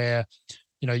scenario where,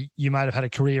 you might have had a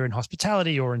career in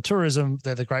hospitality or in tourism.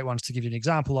 They're the great ones to give you an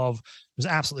example of. It was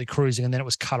absolutely cruising, and then it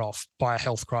was cut off by a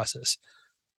health crisis.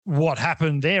 What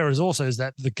happened there is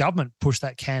that the government pushed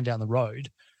that can down the road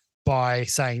by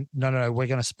saying, no, we're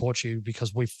going to support you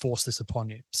because we've forced this upon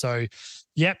you. So,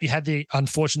 yep, you had the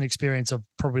unfortunate experience of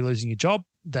probably losing your job,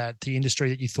 that the industry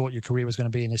that you thought your career was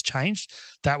going to be in has changed.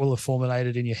 That will have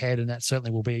formulated in your head, and that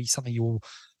certainly will be something you will,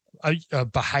 a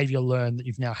behavior learn that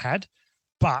you've now had.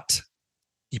 But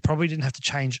you probably didn't have to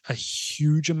change a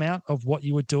huge amount of what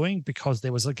you were doing because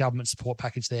there was a government support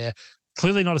package there.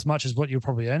 Clearly not as much as what you're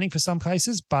probably earning for some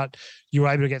cases, but you were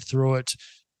able to get through it.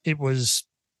 It was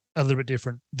a little bit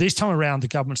different. This time around, the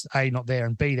government's A, not there,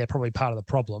 and B, they're probably part of the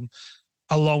problem,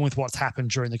 along with what's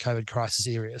happened during the COVID crisis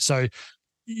area. So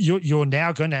you're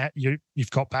now you've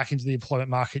got back into the employment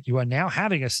market. You are now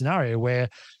having a scenario where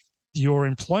your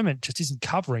employment just isn't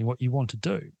covering what you want to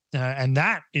do. And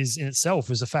that is in itself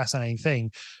is a fascinating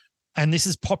thing. And this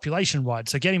is population-wide.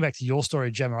 So getting back to your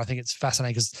story, Gemma, I think it's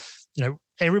fascinating because,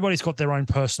 everybody's got their own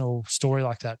personal story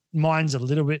like that. Mine's a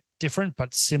little bit different,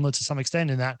 but similar to some extent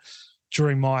in that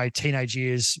during my teenage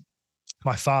years,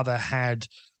 my father had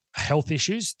health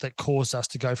issues that caused us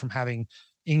to go from having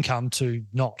income to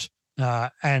not.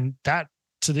 And that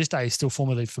to this day is still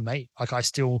formative for me. Like I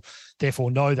still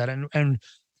therefore know that. And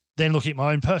then looking at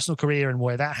my own personal career and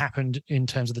where that happened in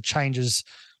terms of the changes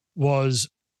was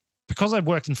because I'd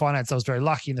worked in finance, I was very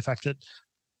lucky in the fact that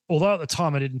although at the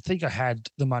time I didn't think I had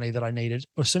the money that I needed,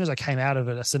 as soon as I came out of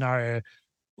it, a scenario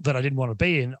that I didn't want to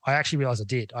be in, I actually realized I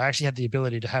did. I actually had the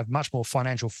ability to have much more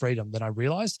financial freedom than I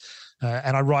realized.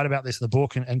 And I write about this in the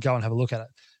book and go and have a look at it.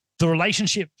 The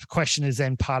relationship question is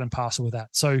then part and parcel with that.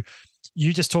 So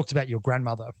you just talked about your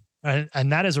grandmother,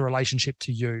 and that is a relationship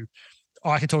to you.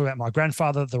 I can talk about my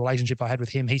grandfather, the relationship I had with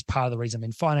him. He's part of the reason I'm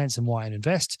in finance and why I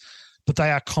invest, but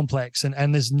they are complex.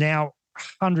 And there's now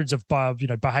hundreds of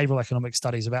behavioral economic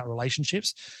studies about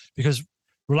relationships, because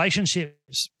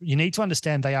relationships, you need to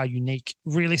understand they are unique.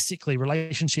 Realistically,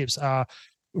 relationships are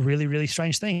really, really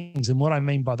strange things. And what I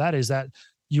mean by that is that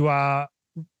you are,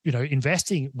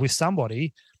 investing with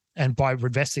somebody, and by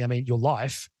investing, I mean your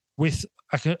life, with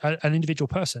an individual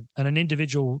person and an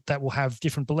individual that will have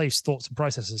different beliefs, thoughts, and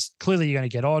processes. Clearly, you're going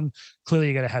to get on. Clearly,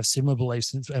 you're going to have similar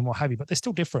beliefs and what have you, but they're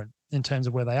still different in terms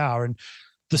of where they are. And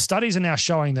the studies are now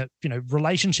showing that,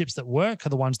 relationships that work are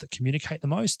the ones that communicate the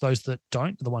most. Those that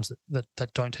don't are the ones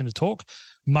that don't tend to talk.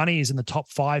 Money is in the top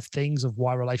 5 things of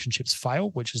why relationships fail,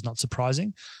 which is not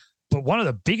surprising. But one of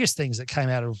the biggest things that came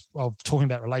out of talking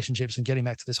about relationships and getting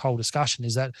back to this whole discussion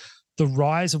is that the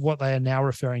rise of what they are now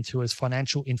referring to as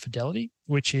financial infidelity,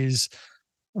 which is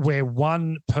where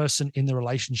one person in the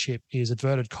relationship is,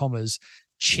 inverted commas,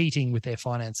 cheating with their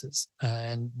finances.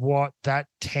 And what that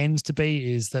tends to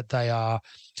be is that they are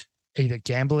either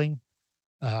gambling,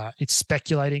 it's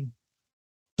speculating,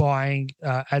 buying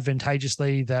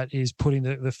advantageously, that is putting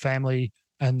the family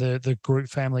and the group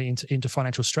family into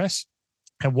financial stress.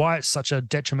 And why it's such a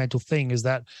detrimental thing is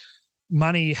that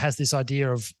money has this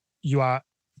idea of you are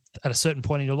at a certain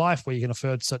point in your life where you can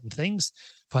afford certain things.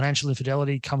 Financial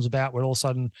infidelity comes about where all of a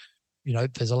sudden,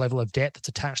 there's a level of debt that's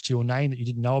attached to your name that you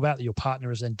didn't know about, that your partner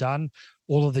has then done.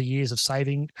 All of the years of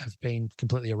saving have been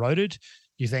completely eroded.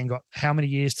 You've then got how many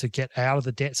years to get out of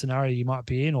the debt scenario you might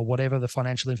be in, or whatever the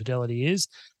financial infidelity is,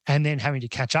 and then having to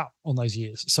catch up on those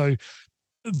years. So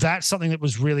that's something that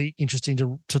was really interesting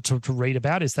to read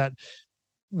about, is that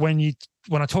when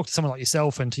I talk to someone like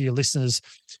yourself and to your listeners,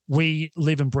 we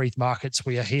live and breathe markets.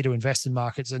 We are here to invest in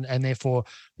markets, and therefore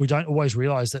we don't always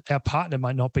realize that our partner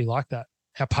might not be like that.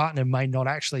 Our partner may not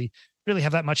actually really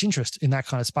have that much interest in that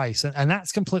kind of space. And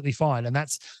that's completely fine. And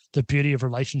that's the beauty of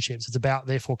relationships. It's about,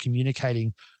 therefore,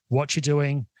 communicating what you're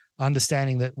doing,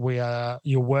 understanding that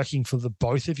you're working for the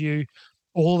both of you.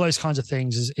 All those kinds of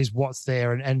things is what's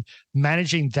there. And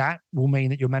managing that will mean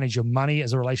that you'll manage your money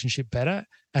as a relationship better.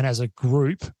 And as a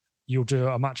group, you'll do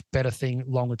a much better thing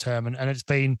longer term. And it's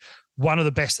been one of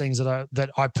the best things that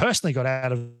I personally got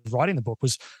out of writing the book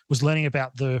was learning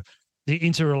about the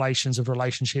interrelations of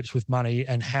relationships with money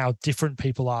and how different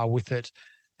people are with it,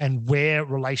 and where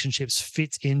relationships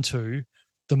fit into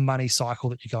the money cycle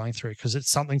that you're going through. Because it's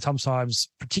something sometimes,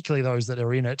 particularly those that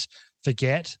are in it,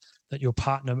 forget that your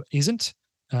partner isn't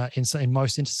in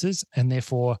most instances, and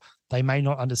therefore they may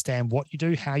not understand what you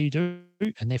do, how you do,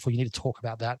 and therefore you need to talk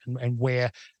about that and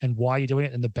where and why you're doing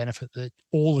it, and the benefit that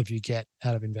all of you get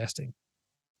out of investing.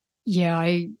 Yeah,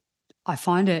 I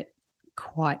find it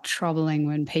quite troubling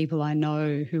when people I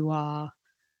know who are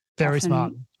very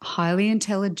smart, highly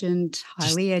intelligent,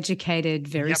 highly educated,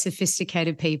 very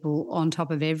sophisticated people on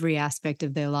top of every aspect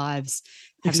of their lives,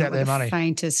 except their money.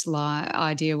 Faintest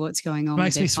idea what's going on. It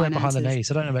makes me sweat behind the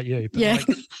knees. I don't know about you, but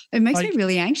it makes me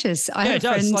really anxious. I have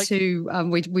friends who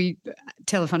we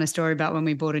telephone a story about when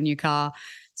we bought a new car.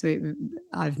 So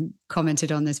I've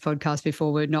commented on this podcast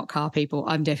before, we're not car people.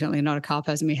 I'm definitely not a car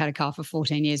person. We had a car for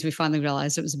 14 years. We finally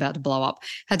realized it was about to blow up,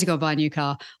 had to go buy a new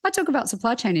car. I talk about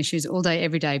supply chain issues all day,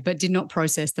 every day, but did not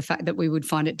process the fact that we would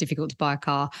find it difficult to buy a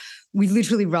car. We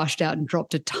literally rushed out and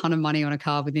dropped a ton of money on a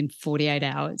car within 48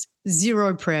 hours.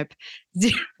 Zero prep.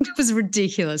 It was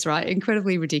ridiculous, right?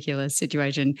 Incredibly ridiculous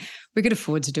situation. We could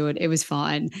afford to do it. It was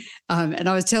fine. And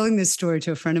I was telling this story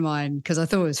to a friend of mine because I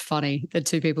thought it was funny that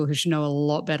two people who should know a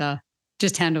lot better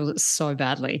just handled it so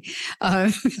badly.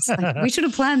 It's like, we should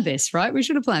have planned this, right? We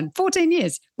should have planned 14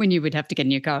 years. We knew we'd have to get a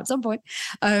new car at some point.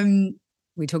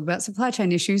 We talk about supply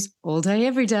chain issues all day,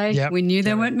 every day. Yep. We knew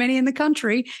there weren't many in the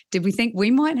country. Did we think we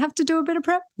might have to do a bit of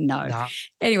prep? No. Nah.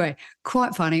 Anyway,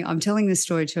 quite funny. I'm telling this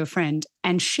story to a friend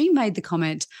and she made the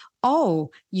comment, oh,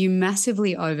 you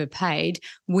massively overpaid.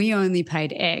 We only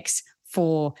paid X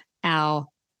for our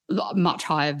much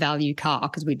higher value car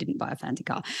because we didn't buy a fancy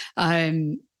car,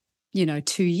 2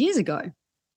 years ago.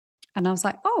 And I was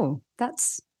like, oh,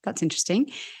 that's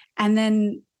interesting. And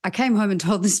then I came home and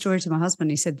told this story to my husband.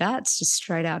 He said, that's just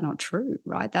straight out not true,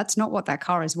 right? That's not what that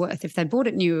car is worth. If they bought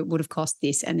it new, it would have cost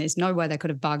this, and there's no way they could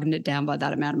have bargained it down by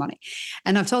that amount of money.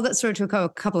 And I've told that story to a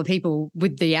couple of people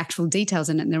with the actual details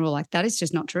in it, and they're all like, that is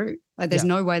just not true. Like, there's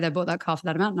no way they bought that car for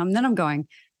that amount. And then I'm going,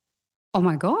 oh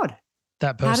my God.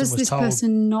 That person how does this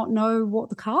person not know what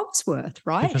the car was worth,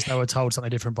 right? Because they were told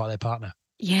something different by their partner.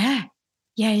 Yeah.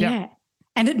 And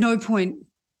at no point,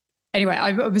 anyway,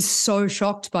 I was so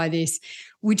shocked by this,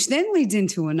 which then leads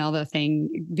into another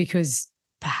thing, because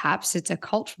perhaps it's a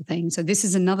cultural thing. So this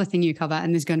is another thing you cover,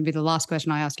 and this is going to be the last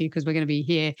question I ask you because we're going to be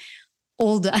here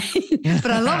all day.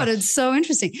 But I love it. It's so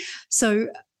interesting. So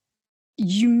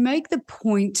you make the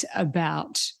point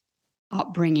about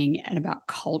upbringing and about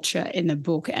culture in the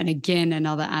book. And again,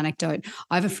 another anecdote.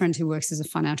 I have a friend who works as a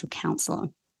financial counselor.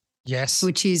 Yes.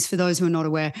 Which is, for those who are not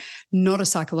aware, not a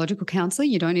psychological counselor.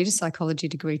 You don't need a psychology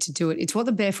degree to do it. It's what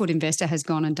the Barefoot Investor has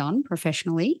gone and done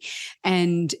professionally.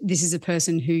 And this is a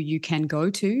person who you can go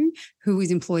to, who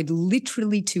is employed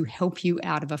literally to help you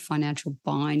out of a financial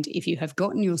bind if you have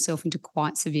gotten yourself into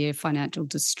quite severe financial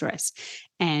distress.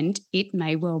 And it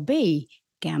may well be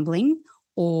gambling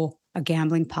or a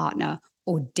gambling partner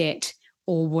or debt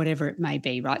or whatever it may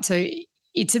be, right? So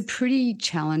it's a pretty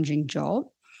challenging job.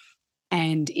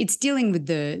 And it's dealing with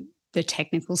the the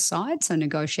technical side, so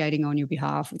negotiating on your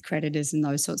behalf with creditors and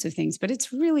those sorts of things. But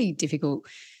it's really difficult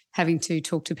having to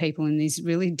talk to people in these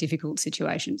really difficult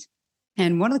situations.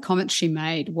 And one of the comments she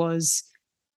made was,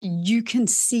 you can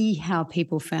see how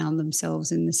people found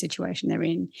themselves in the situation they're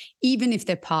in. Even if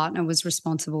their partner was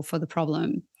responsible for the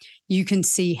problem, you can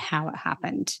see how it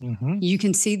happened. Mm-hmm. You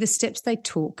can see the steps they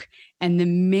took and the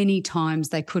many times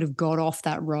they could have got off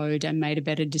that road and made a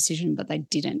better decision, but they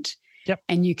didn't. Yep.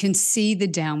 And you can see the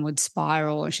downward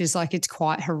spiral. She's like, it's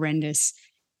quite horrendous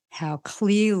how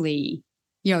clearly,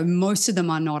 most of them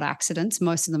are not accidents.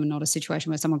 Most of them are not a situation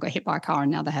where someone got hit by a car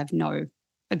and now they have no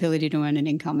ability to earn an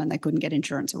income and they couldn't get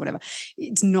insurance or whatever.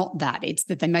 It's not that. It's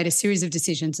that they made a series of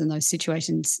decisions and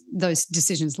those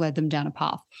decisions led them down a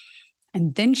path.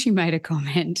 And then she made a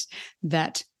comment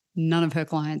that none of her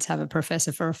clients have a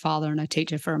professor for a father and a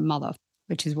teacher for a mother,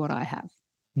 which is what I have.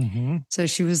 Mm-hmm. So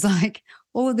she was like,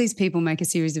 all of these people make a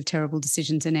series of terrible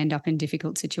decisions and end up in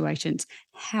difficult situations.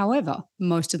 However,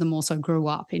 most of them also grew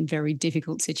up in very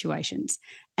difficult situations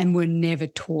and were never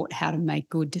taught how to make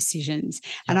good decisions.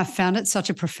 Yep. And I found it such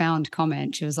a profound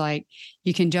comment. She was like,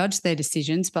 you can judge their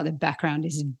decisions, but their background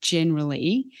is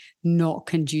generally not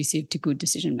conducive to good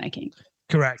decision making.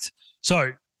 Correct.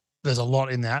 So there's a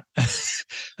lot in that.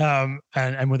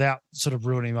 And without sort of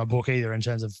ruining my book either in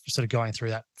terms of sort of going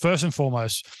through that. First and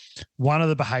foremost, one of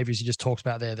the behaviors you just talked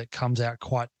about there that comes out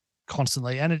quite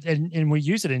constantly, and we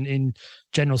use it in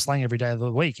general slang every day of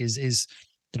the week is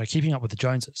keeping up with the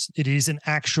Joneses. It is an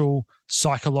actual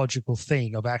psychological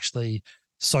thing of actually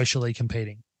socially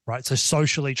competing, right? So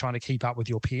socially trying to keep up with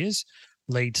your peers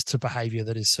leads to behavior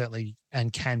that is certainly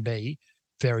and can be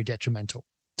very detrimental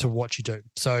to what you do.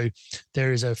 So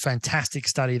there is a fantastic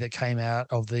study that came out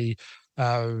of the,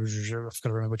 I've got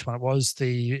to remember which one it was,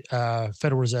 the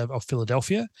Federal Reserve of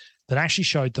Philadelphia, that actually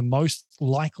showed the most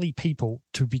likely people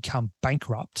to become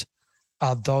bankrupt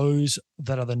are those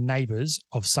that are the neighbors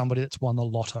of somebody that's won the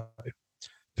lotto,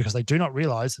 because they do not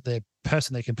realize that the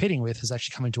person they're competing with has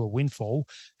actually come into a windfall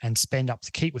and spend up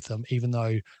to keep with them, even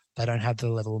though they don't have the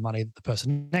level of money that the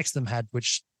person next to them had,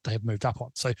 which they have moved up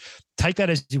on. So take that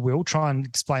as you will, try and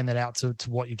explain that out to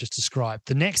what you just described.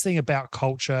 The next thing about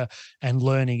culture and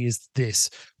learning is this.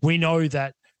 We know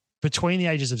that between the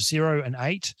ages of 0 and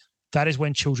 8, that is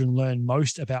when children learn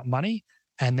most about money,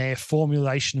 and their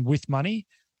formulation with money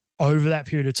over that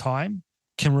period of time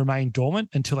can remain dormant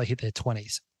until they hit their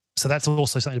 20s. So that's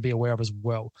also something to be aware of as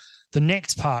well. The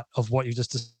next part of what you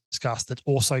just discussed that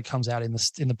also comes out in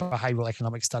the behavioral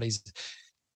economic studies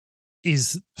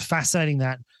is fascinating,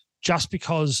 that just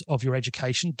because of your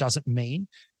education doesn't mean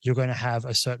you're going to have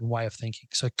a certain way of thinking.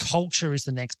 So culture is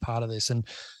the next part of this. And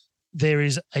there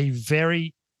is a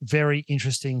very, very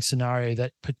interesting scenario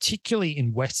that particularly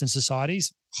in Western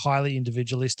societies, highly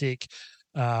individualistic,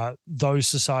 those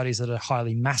societies that are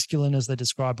highly masculine, as they're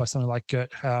described by someone like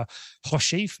Gert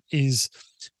Hochschief, is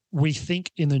we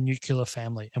think in the nuclear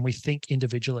family and we think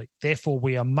individually. Therefore,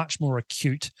 we are much more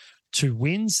acute to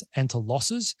wins and to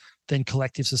losses than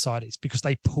collective societies because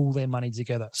they pool their money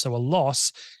together. So a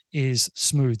loss is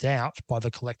smoothed out by the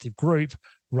collective group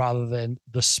rather than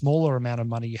the smaller amount of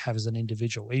money you have as an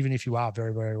individual, even if you are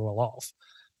very, very well off.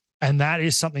 And that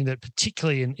is something that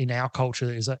particularly in our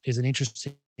culture is an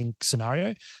interesting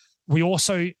scenario. We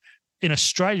also, in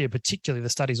Australia particularly, the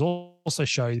studies also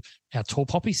show our tall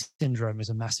poppy syndrome is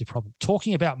a massive problem.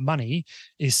 Talking about money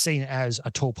is seen as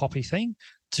a tall poppy thing.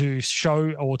 To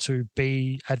show or to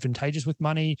be advantageous with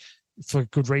money for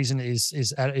good reason is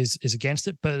against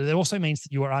it, but it also means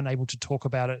that you are unable to talk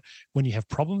about it when you have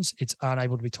problems. It's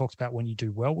unable to be talked about when you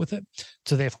do well with it,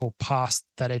 to therefore pass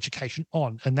that education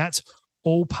on. And that's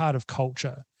all part of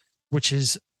culture, which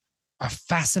is a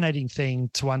fascinating thing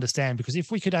to understand, because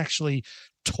if we could actually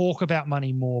talk about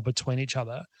money more between each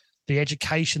other, the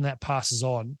education that passes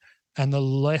on and the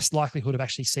less likelihood of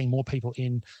actually seeing more people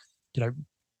in,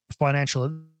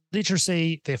 financial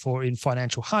literacy, therefore in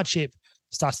financial hardship,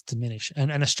 starts to diminish. And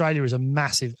Australia has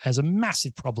a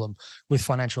massive problem with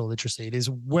financial illiteracy. It is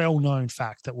a well-known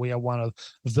fact that we are one of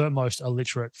the most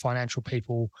illiterate financial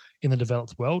people in the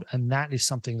developed world. And that is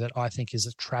something that I think is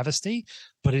a travesty,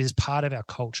 but it is part of our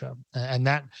culture. And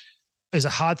that is a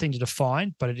hard thing to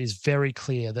define, but it is very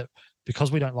clear that because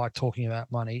we don't like talking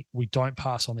about money, we don't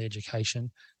pass on the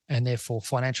education, and therefore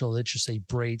financial illiteracy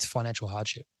breeds financial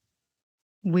hardship.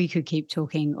 We could keep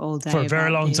talking all day for a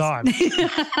very long time.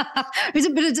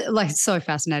 It's like so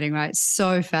fascinating, right?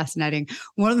 So fascinating.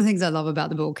 One of the things I love about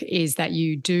the book is that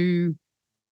you do.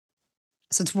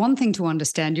 So it's one thing to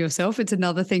understand yourself. It's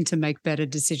another thing to make better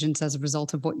decisions as a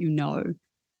result of what you know.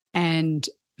 And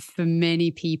for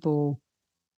many people,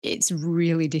 it's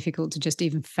really difficult to just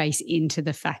even face into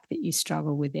the fact that you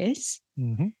struggle with this,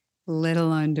 let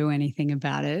alone do anything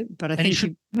about it. But I think you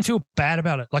shouldn't feel bad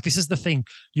about it. Like, this is the thing.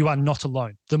 You are not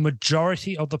alone. The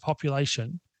majority of the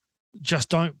population just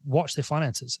don't watch their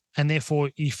finances. And therefore,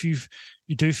 if you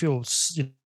do feel,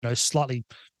 slightly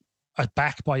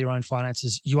aback by your own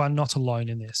finances, you are not alone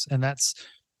in this. And that's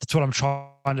what I'm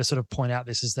trying to sort of point out.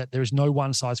 This is that there is no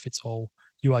one size fits all.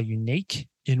 You are unique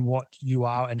in what you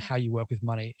are and how you work with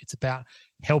money. It's about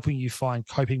helping you find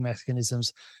coping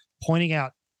mechanisms, pointing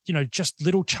out, just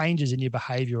little changes in your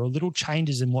behavior or little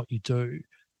changes in what you do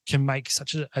can make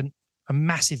such a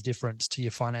massive difference to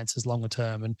your finances longer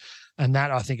term. And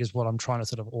that, I think, is what I'm trying to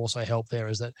sort of also help there,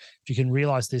 is that if you can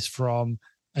realize this from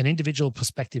an individual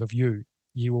perspective of you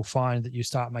will find that you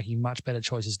start making much better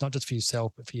choices, not just for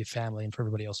yourself, but for your family and for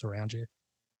everybody else around you.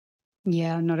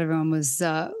 Yeah, not everyone was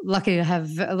lucky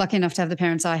enough to have the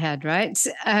parents I had, right?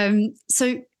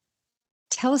 So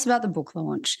tell us about the book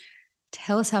launch.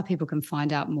 Tell us how people can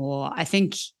find out more. I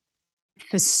think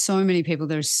for so many people,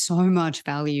 there's so much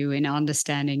value in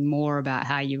understanding more about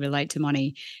how you relate to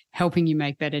money, helping you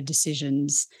make better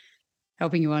decisions,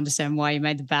 helping you understand why you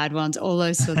made the bad ones, all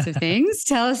those sorts of things.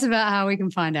 Tell us about how we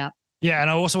can find out. Yeah, and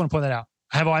I also want to point that out.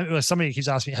 Somebody keeps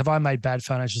asking me, have I made bad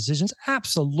financial decisions?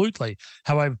 Absolutely.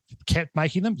 Have I kept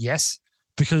making them? Yes,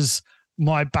 because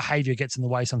my behavior gets in the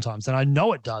way sometimes, and I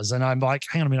know it does. And I'm like,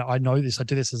 hang on a minute, I know this, I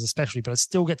do this as a specialty, but it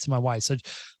still gets in my way. So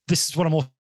this is what I'm also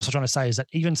trying to say, is that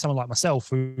even someone like myself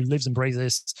who lives and breathes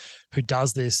this, who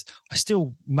does this, I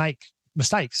still make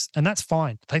mistakes, and that's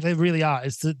fine. They really are.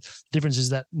 It's the difference is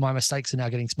that my mistakes are now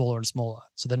getting smaller and smaller,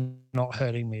 so they're not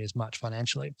hurting me as much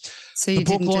financially. So you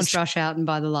didn't just rush out and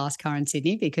buy the last car in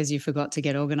Sydney because you forgot to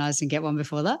get organised and get one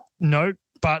before that? No,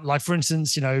 but like, for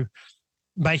instance,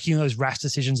 making those rash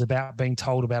decisions about being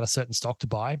told about a certain stock to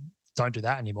buy, don't do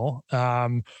that anymore.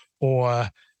 Or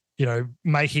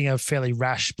making a fairly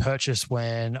rash purchase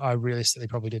when I realistically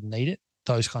probably didn't need it.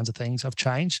 Those kinds of things have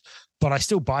changed, but I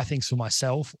still buy things for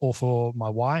myself or for my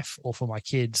wife or for my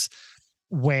kids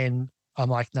when I'm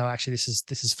like, no, actually, this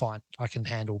is fine. I can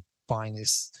handle buying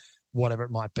this, whatever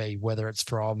it might be, whether it's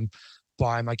from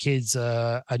buying my kids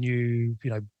a new,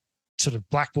 sort of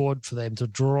blackboard for them to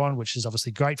draw on, which is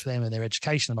obviously great for them and their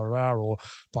education, or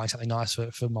buying something nice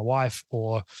for my wife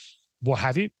or what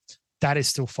have you. That is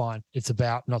still fine. It's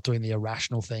about not doing the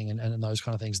irrational thing and those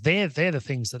kind of things. They're the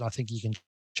things that I think you can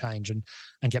change and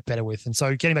get better with. And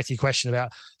so getting back to your question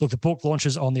about, look, the book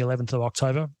launches on the 11th of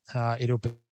October. It'll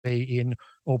be in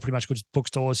all pretty much good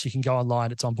bookstores. You can go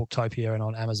online. It's on Booktopia and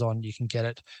on Amazon. You can get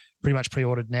it pretty much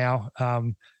pre-ordered now.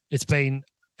 It's been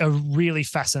a really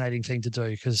fascinating thing to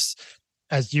do because,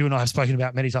 as you and I have spoken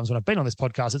about many times when I've been on this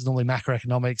podcast, it's normally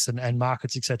macroeconomics and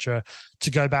markets, etc. To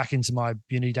go back into my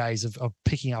uni days of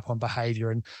picking up on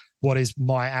behavior and what is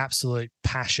my absolute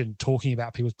passion, talking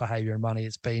about people's behavior and money.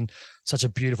 It's been such a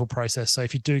beautiful process. So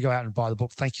if you do go out and buy the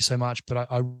book, thank you so much.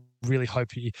 But I really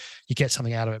hope you get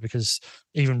something out of it, because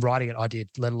even writing it, I did,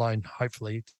 let alone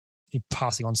hopefully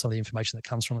passing on some of the information that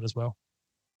comes from it as well.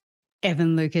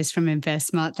 Evan Lucas from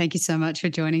InvestSmart, thank you so much for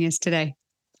joining us today.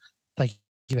 Thank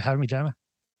you for having me, Gemma.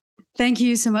 Thank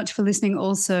you so much for listening.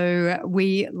 Also,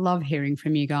 we love hearing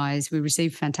from you guys. We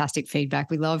receive fantastic feedback.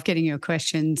 We love getting your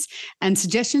questions and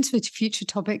suggestions for future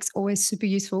topics, always super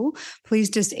useful. Please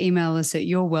just email us at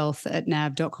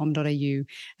yourwealth@nab.com.au,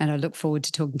 and I look forward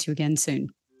to talking to you again soon.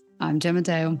 I'm Gemma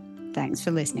Dale. Thanks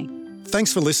for listening.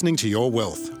 Thanks for listening to Your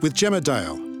Wealth with Gemma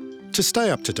Dale. To stay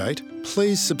up to date,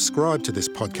 please subscribe to this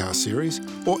podcast series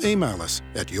or email us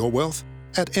at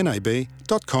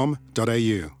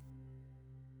yourwealth@nab.com.au.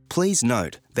 Please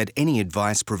note that any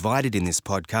advice provided in this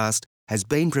podcast has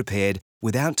been prepared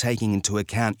without taking into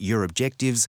account your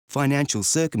objectives, financial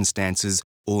circumstances,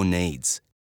 or needs.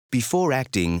 Before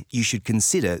acting, you should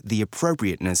consider the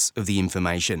appropriateness of the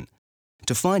information.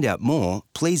 To find out more,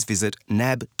 please visit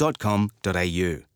nab.com.au.